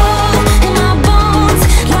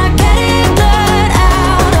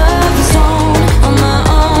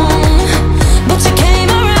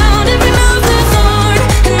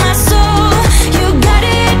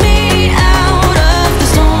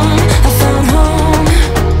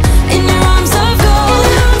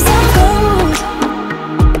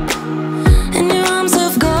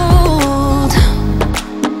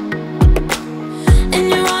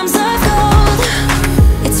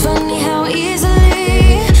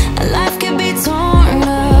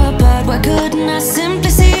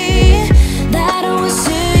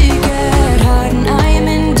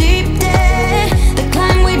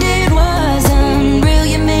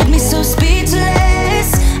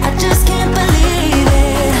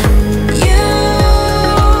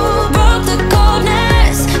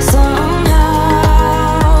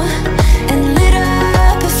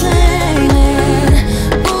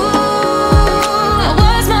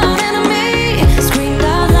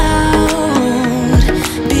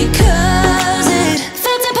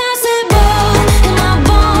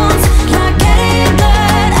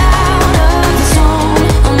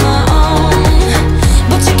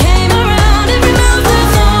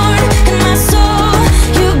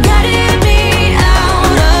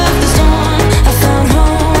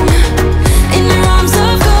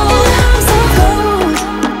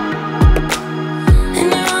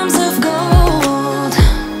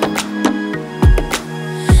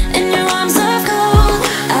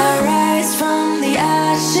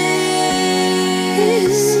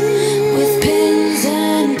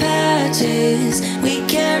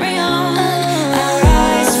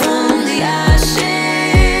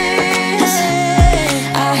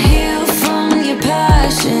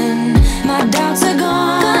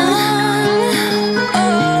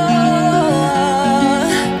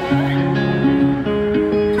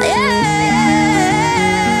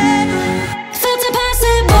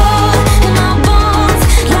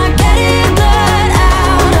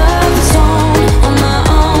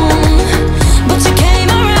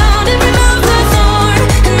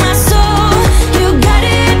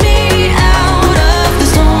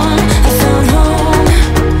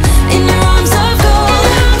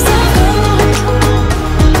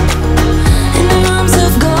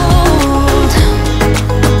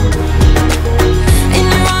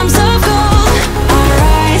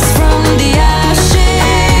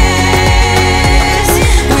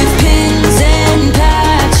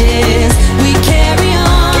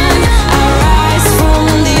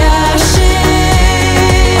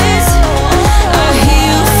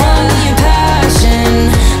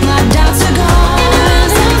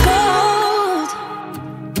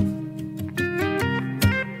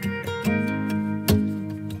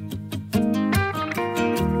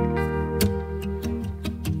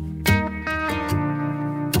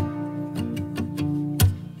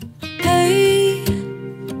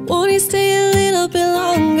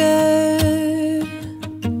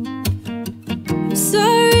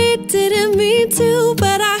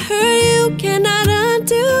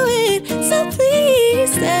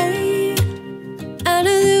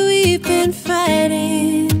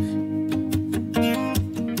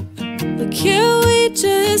Can we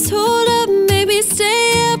just hold up, maybe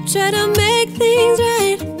stay up, try to make things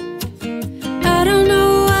right? I don't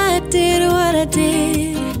know why I did what I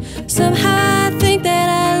did. Somehow I think that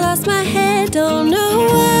I lost my head. Don't know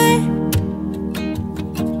why.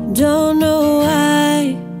 Don't know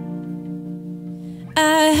why.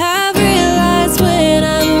 I have realized when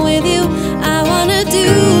I'm with you, I wanna do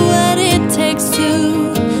what it takes to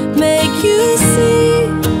make you see,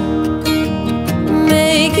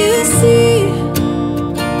 make you see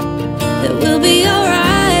that we'll be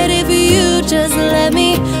alright if you just let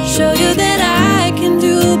me show you that I can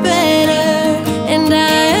do better. And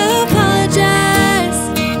I apologize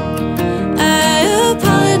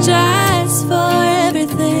for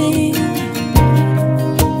everything.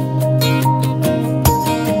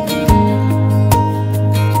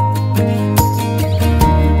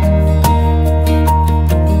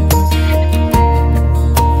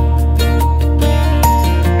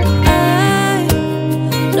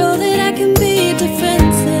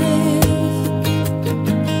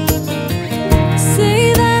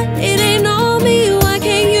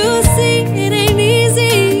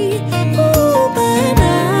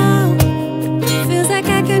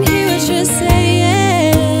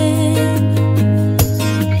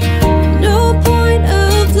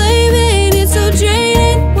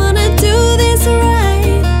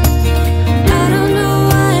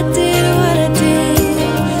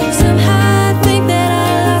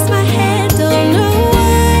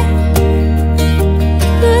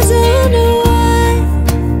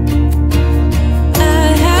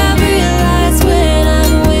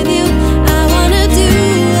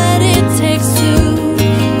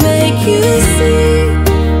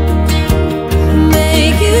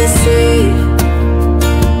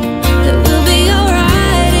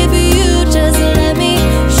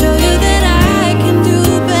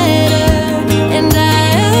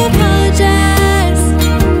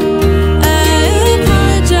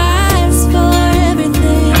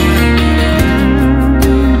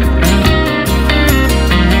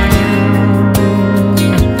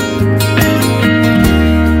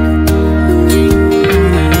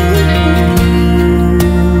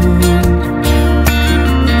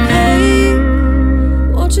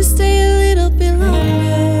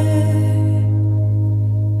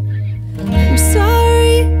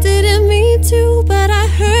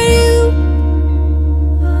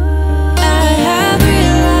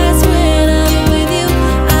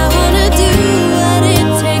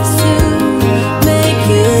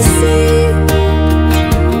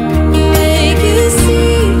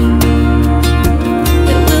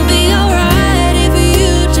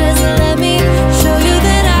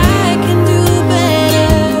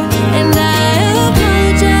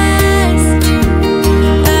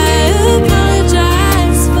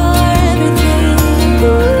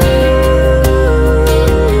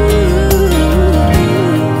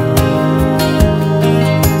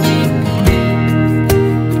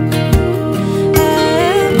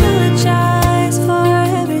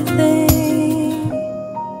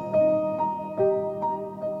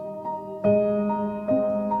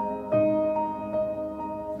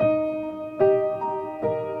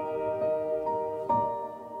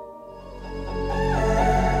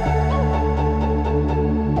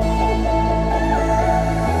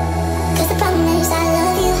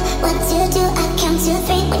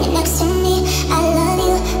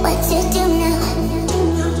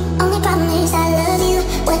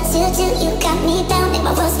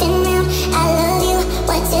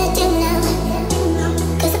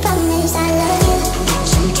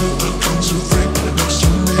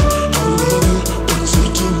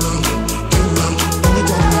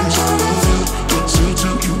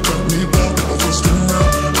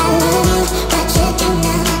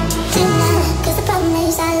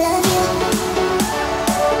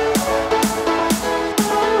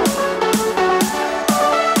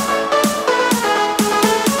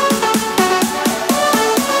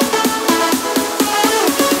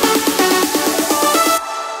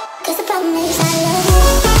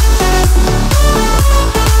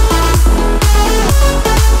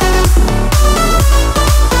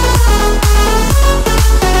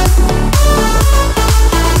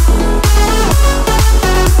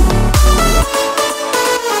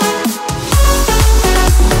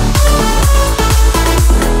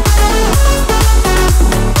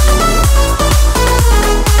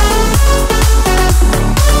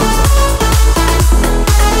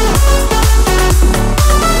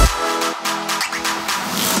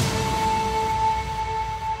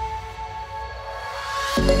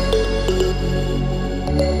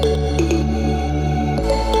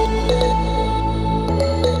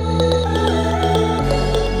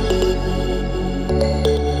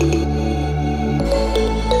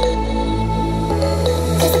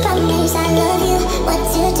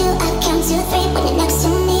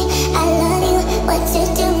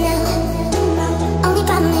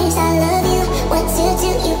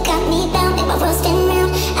 got me down, make my world spin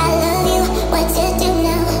round. I love you, what to do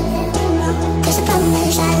now? 'Cause I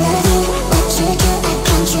promise I love you, what you do, I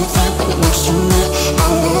can't you think when you're next to me. I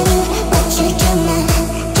love you, what you do now?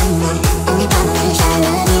 Only promise I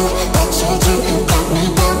love you, what you do, you got me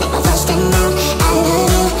down, make my world spin round. I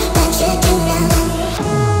love you, what you do now?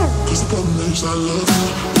 'Cause I promise I love you,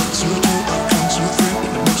 what you do, I can't you think when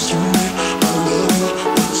you're next to me. I love you,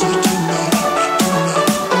 what you do now?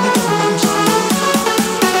 Only promise I love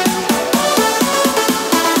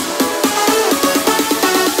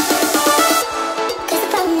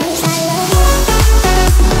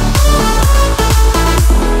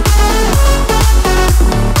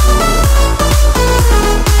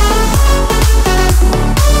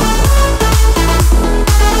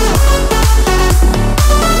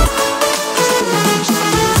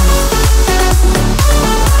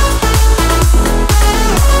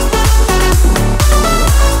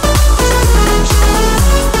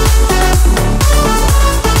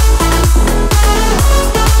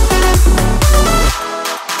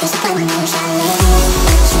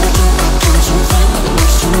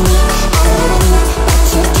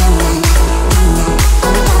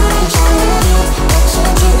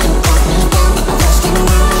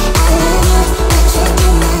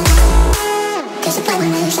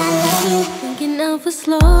you. Thinking I was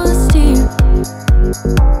lost here,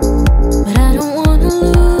 but I don't wanna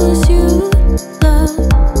lose you, love.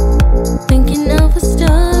 Thinking I was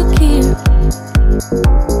stuck here,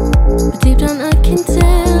 but deep down I can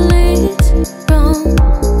tell it's wrong.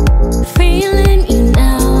 Feeling you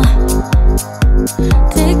now,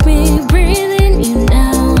 take me, breathing you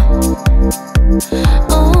now.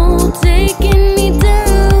 Oh, taking me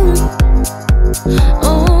down.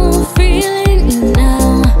 Oh, feeling you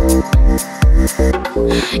now.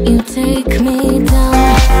 You take me down.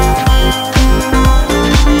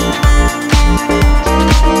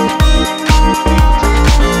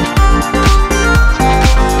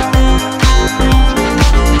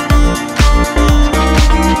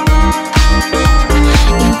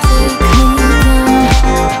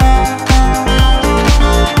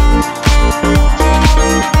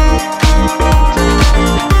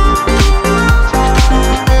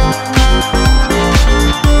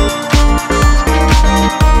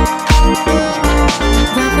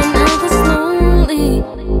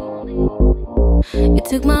 You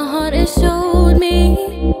took my heart and showed me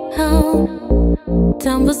how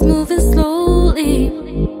time was moving slowly,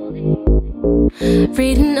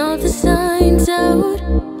 reading all the signs out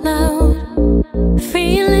loud.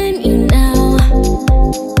 Feeling you now,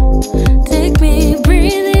 take me,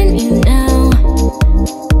 breathing you now.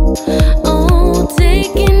 Oh,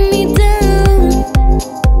 taking me down.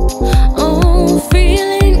 Oh,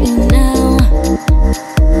 feeling you now.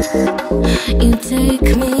 You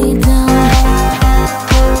take me down.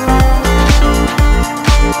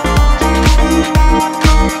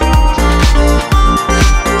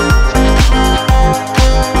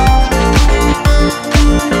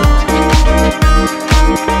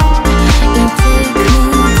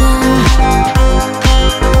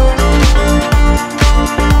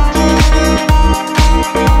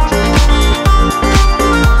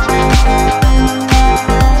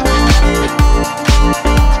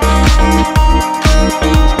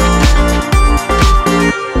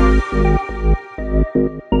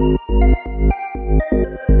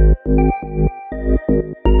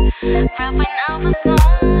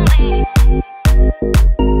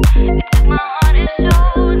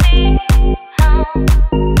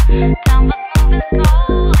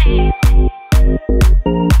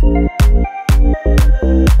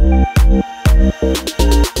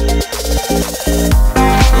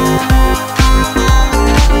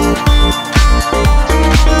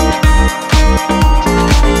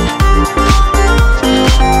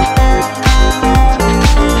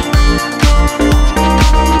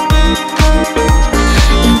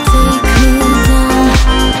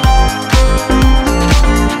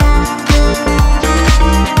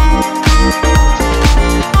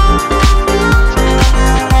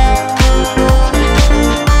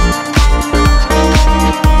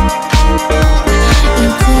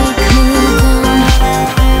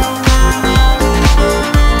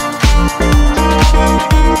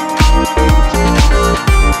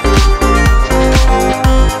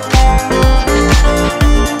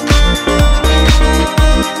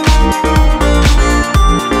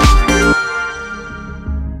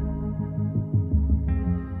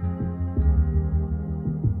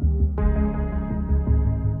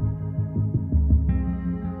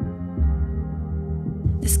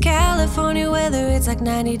 California weather, it's like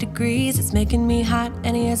 90 degrees. It's making me hot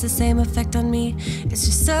and he has the same effect on me. It's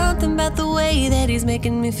just something about the way that he's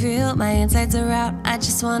making me feel. My insides are out, I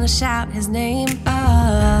just wanna shout his name.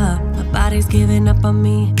 My body's giving up on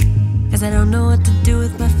me, cause I don't know what to do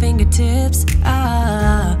with my fingertips.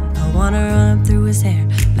 I wanna run through his hair,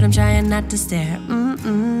 but I'm trying not to stare.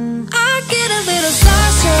 I get a little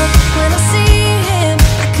starstruck when I see him.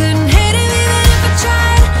 I couldn't hate him even if I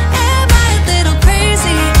tried. Am I a little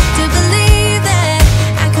crazy to believe that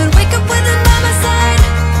I could wake up with him by my side?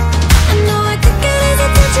 I know I could get his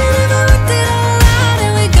attention if I worked it all out.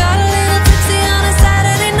 And we got a little tipsy on a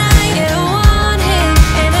Saturday night. Yeah, I want him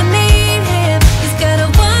and I need him. He's got a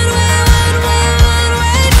one-way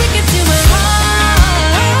ticket to my heart.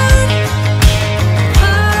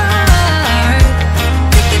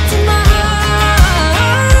 Ticket to my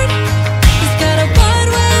heart. He's got a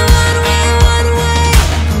one-way.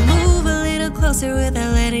 Move a little closer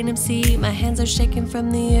without letting him see. My hands are shaking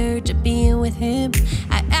from the urge of being with him.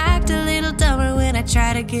 I act a little dumber when I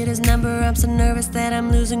try to get his number. I'm so nervous that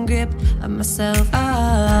I'm losing grip of myself.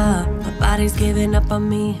 My body's giving up on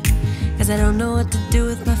me, cause I don't know what to do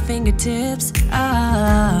with my fingertips.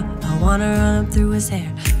 I wanna run up through his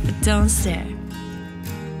hair, but don't stare.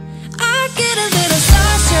 I get a little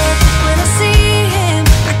starstruck when I see him.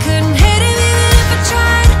 I couldn't hate him even if I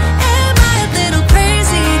tried. Am I a little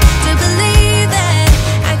crazy to believe that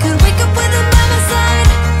I could wake up with him by my side?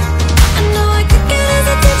 I know I could get his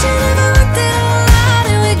attention if I worked it all out.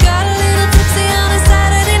 And we got a little tipsy on a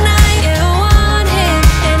Saturday night. Yeah, I want him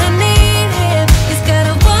and I need him. He's got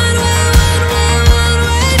a one-way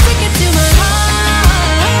ticket to my heart.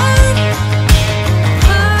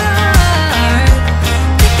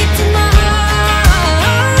 Ticket to my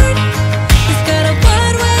heart. He's got a one-way.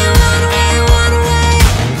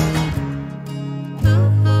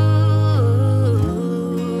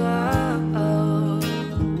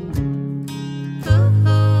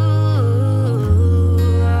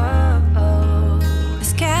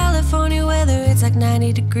 This California weather, it's like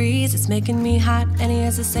 90 degrees. It's making me hot and he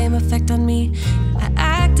has the same effect on me. I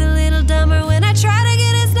act a little dumber when I try to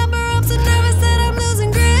get his number. I'm so nervous that I'm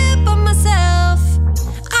losing grip on myself.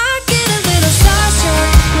 I get a little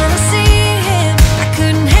starstruck when I see him. I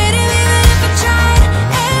couldn't hate him even if I tried.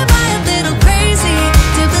 Am I a little crazy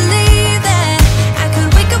to believe that I could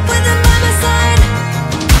wake up with him by my side?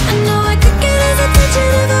 I know I could get his attention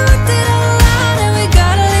if I worked it all out. And we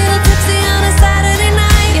got a little tipsy on a Saturday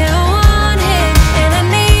night. Yeah, I want him and I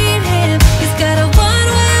need him. He's got a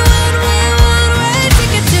one-way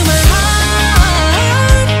ticket to my heart.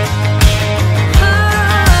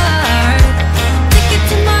 Ticket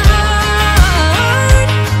to my heart.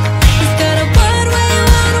 He's got a one-way.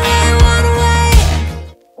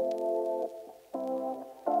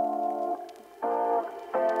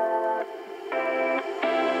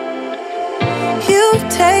 You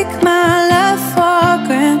take my love for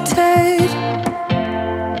granted.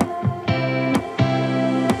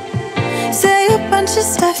 Say a bunch of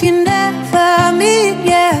stuff you never mean,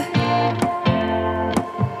 yeah.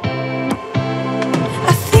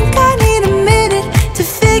 I think I need a minute to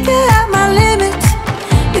figure out my limits.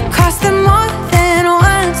 We crossed them more than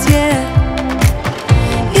once, yeah.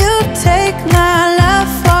 You take my love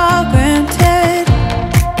for granted.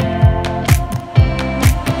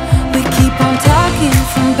 We keep on talking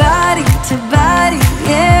from body to body,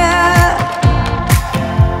 yeah.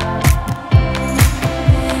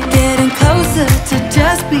 Getting closer to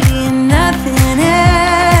just being nothing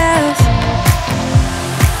else.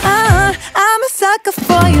 I'm a sucker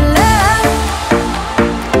for your love,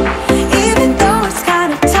 even though it's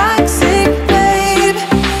kinda toxic, babe.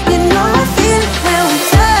 You know I feel it when we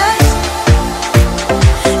touch.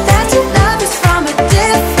 That your love is from a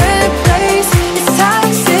different place. It's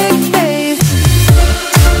toxic, babe.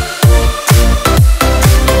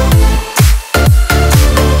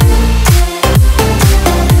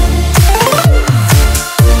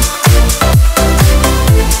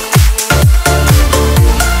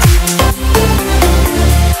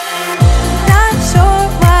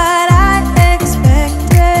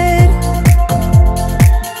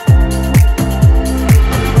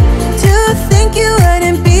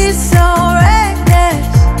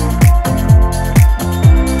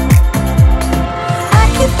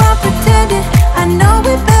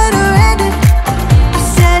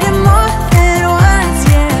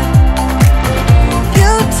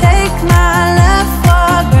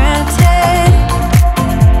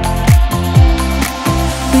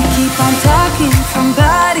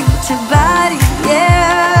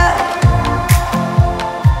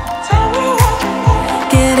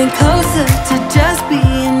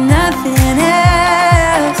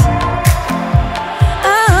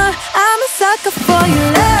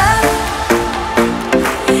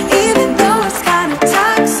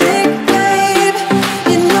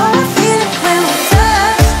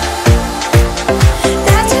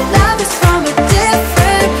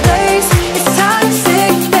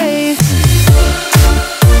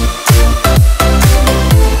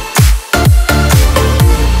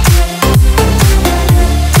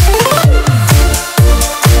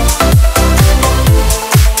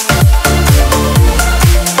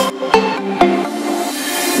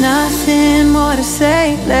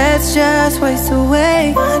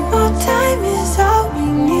 say one more time is all we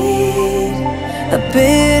need. A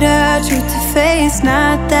bitter truth to face,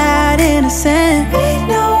 not that innocent. We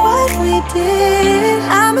know what we did.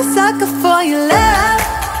 I'm a sucker for your love,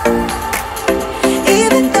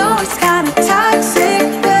 even though it's kinda toxic,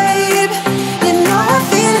 babe. You know I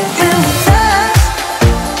feel it in my touch,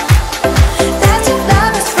 that your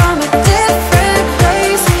love is from a different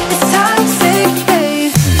place. It's toxic,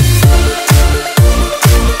 babe.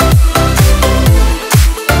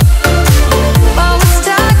 Oh, it's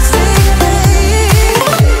toxic, babe.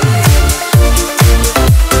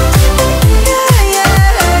 Yeah, yeah.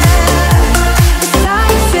 It's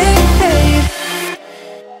toxic, babe.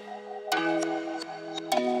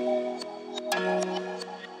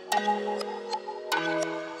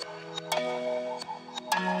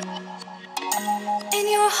 In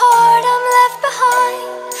your heart I'm left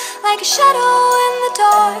behind, like a shadow in the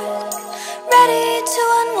dark, ready to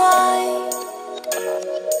unwind.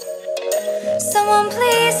 Someone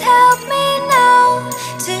please help me now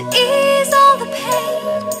to ease all the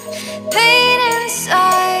pain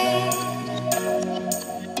inside.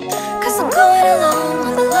 'Cause I'm going alone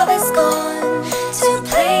when the love is gone, to a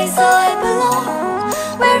place I belong,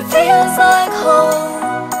 where it feels like home.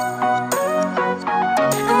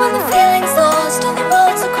 And when the feeling's lost and the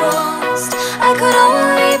roads are crossed, I could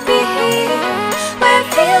only be here, where it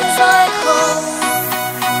feels like home.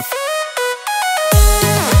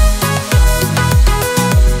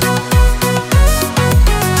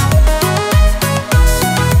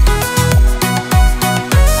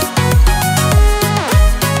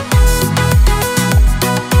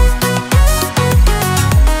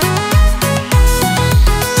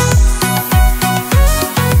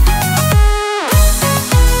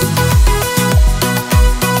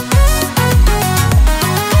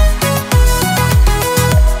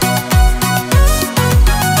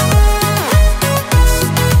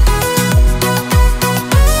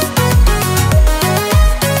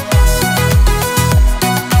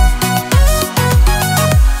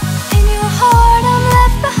 In your heart I'm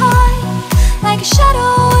left behind, like a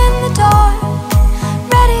shadow in the dark,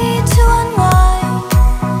 ready to unwind.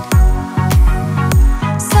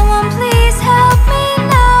 Someone please help me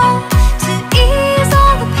now to ease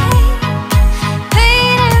all the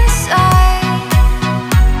pain inside.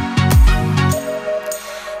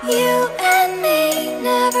 You and me,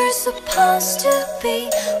 never supposed to be.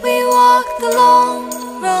 We walked the long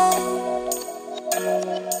road.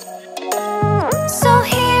 So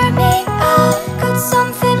hear me out, got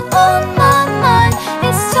something on my mind.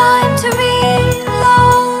 It's time to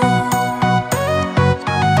reload.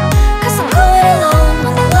 'Cause I'm going alone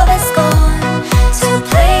when the love is gone, to a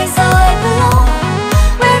place I belong,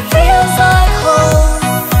 where it feels like home.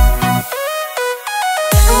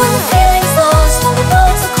 And when the feeling's lost and the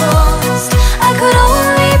roads are crossed, I could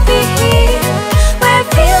only be here, where it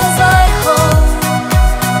feels like home.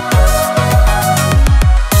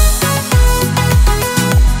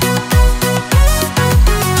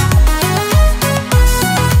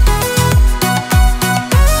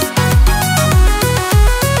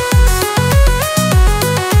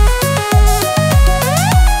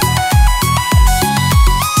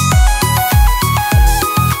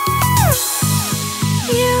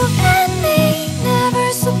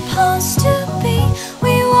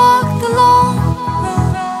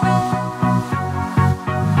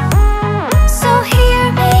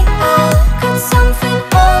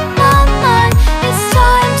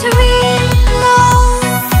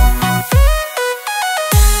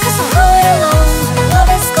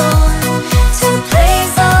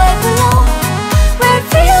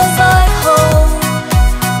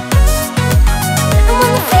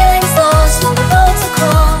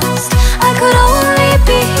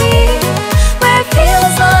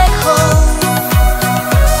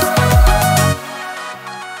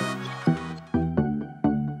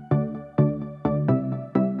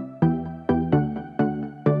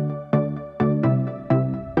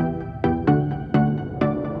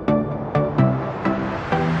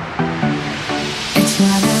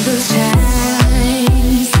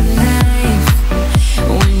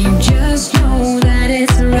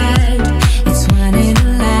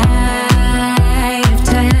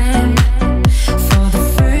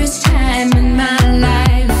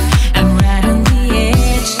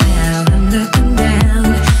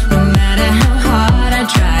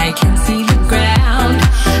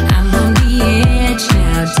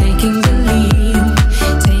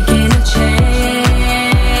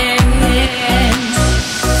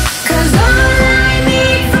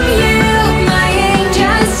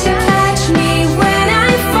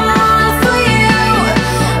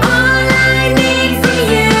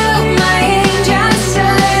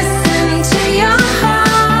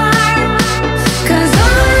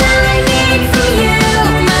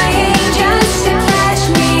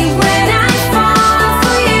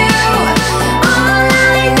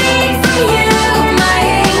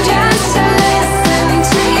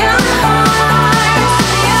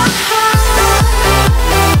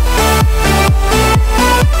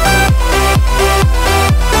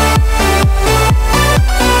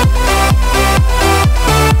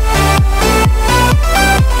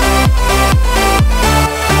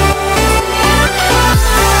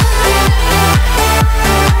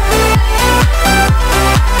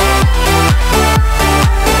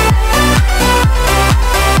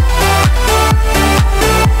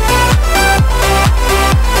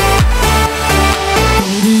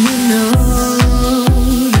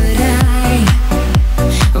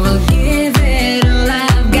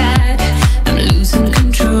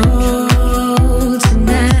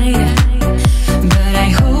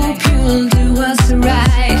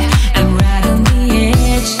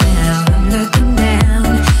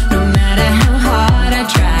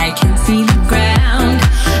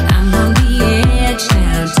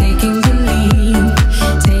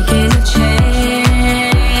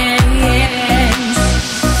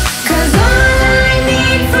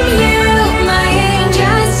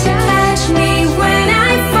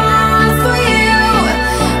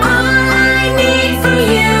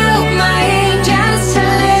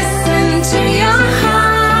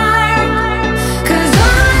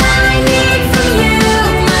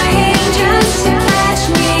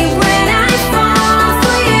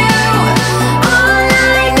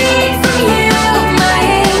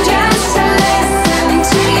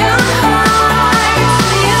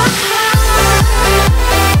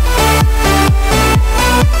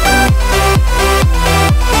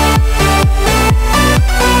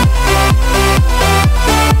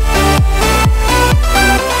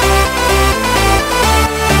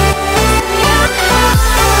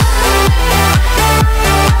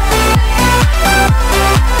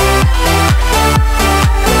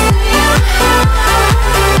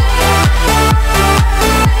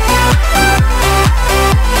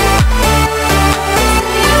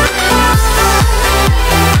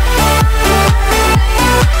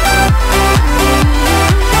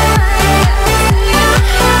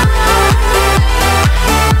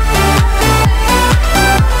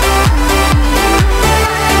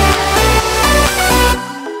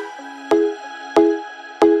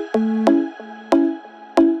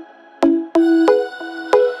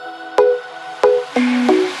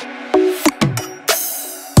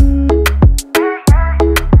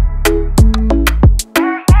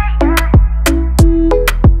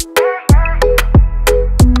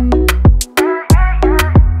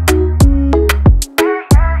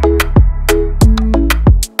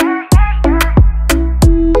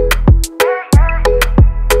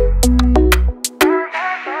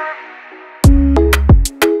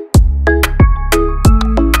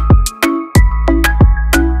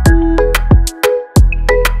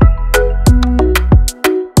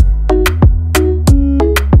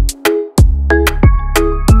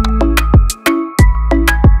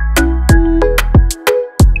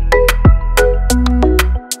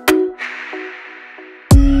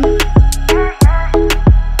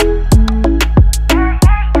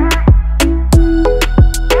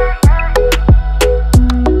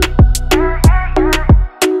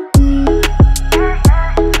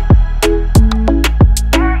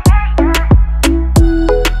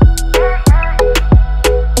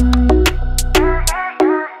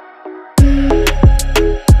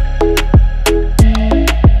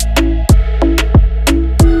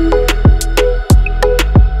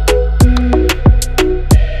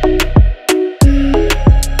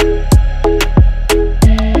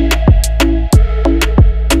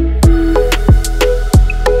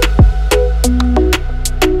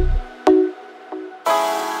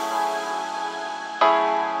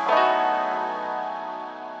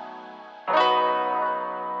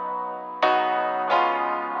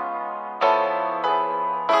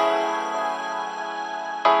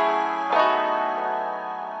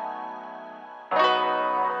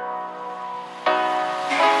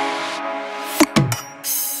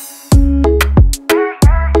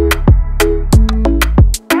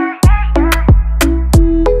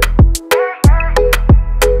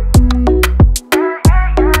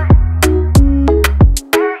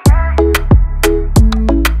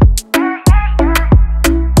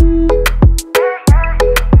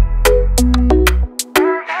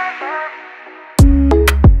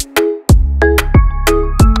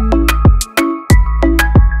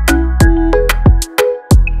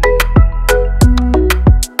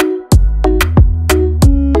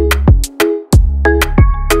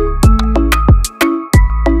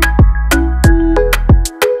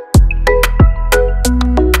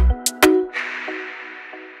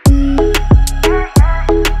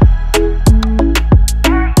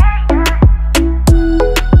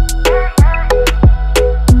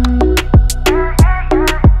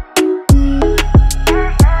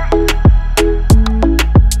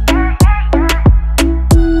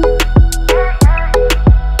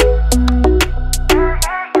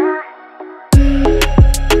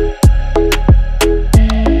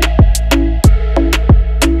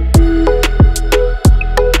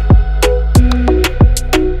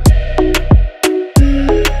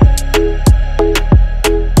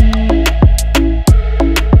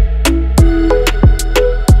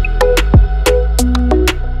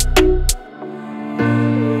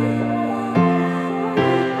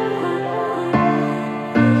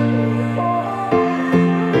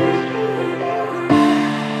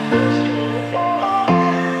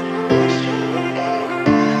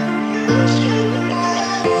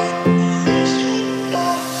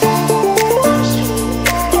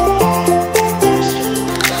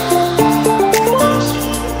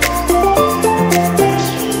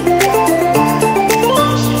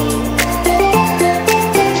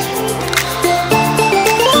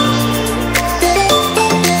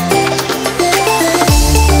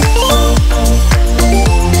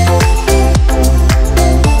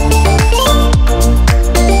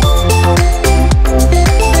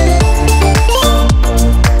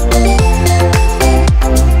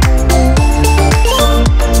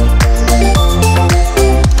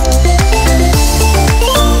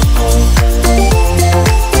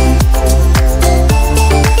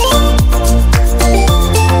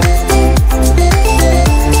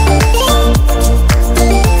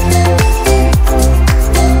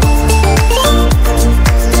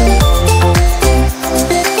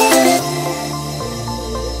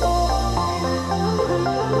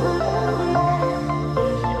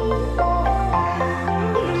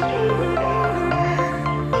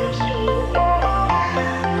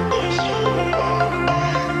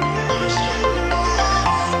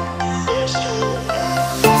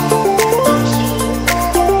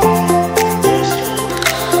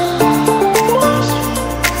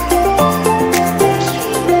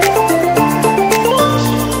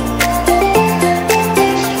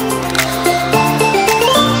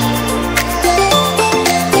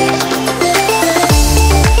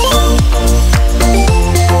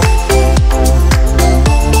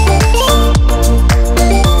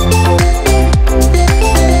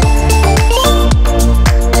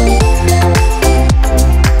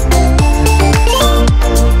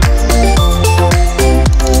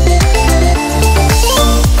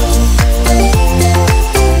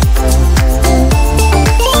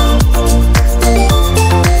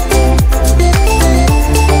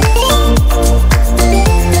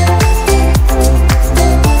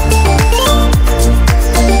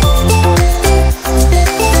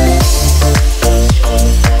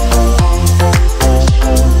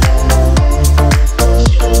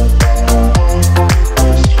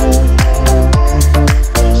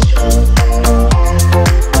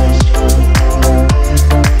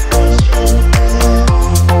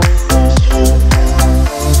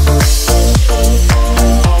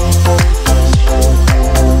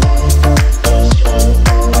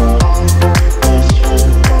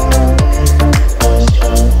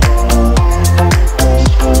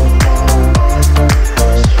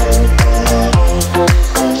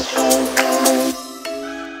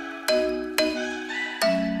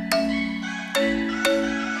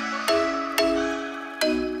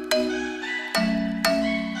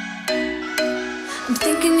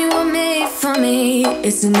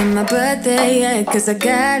 isn't it my birthday yet? Cause I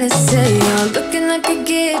gotta say, you're looking like a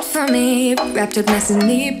gift for me, wrapped up nice and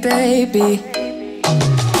neat, baby.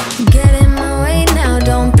 Get in my way now,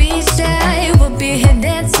 don't be shy. We'll be here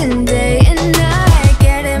dancing day and night.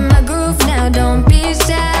 Get in my groove now, don't be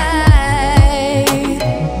shy.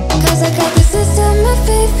 Cause I got this list of my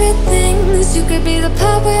favorite things. You could be the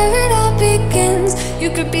part where it all begins.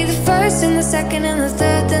 You could be the first and the second and the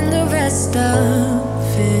third and the rest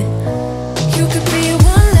of it. You could be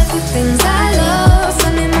one of the things I love.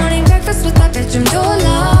 Sunday morning breakfast with my bedroom door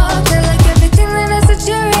locked. I like everything that has a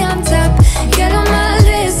cherry on top. Get on my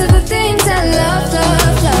list of the things I love,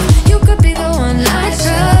 love, love. You could be the one I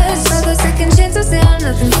trust. All those second chances, they are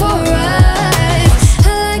nothing for us.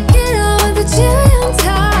 I like it all with the cherry on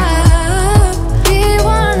top. Be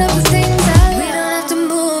one of the things I love. We don't have to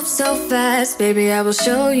move so fast, baby, I will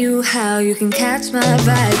show you how you can catch my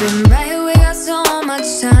vibe. And right here we got so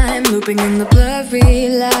much time, looping in the blurry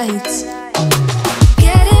lights.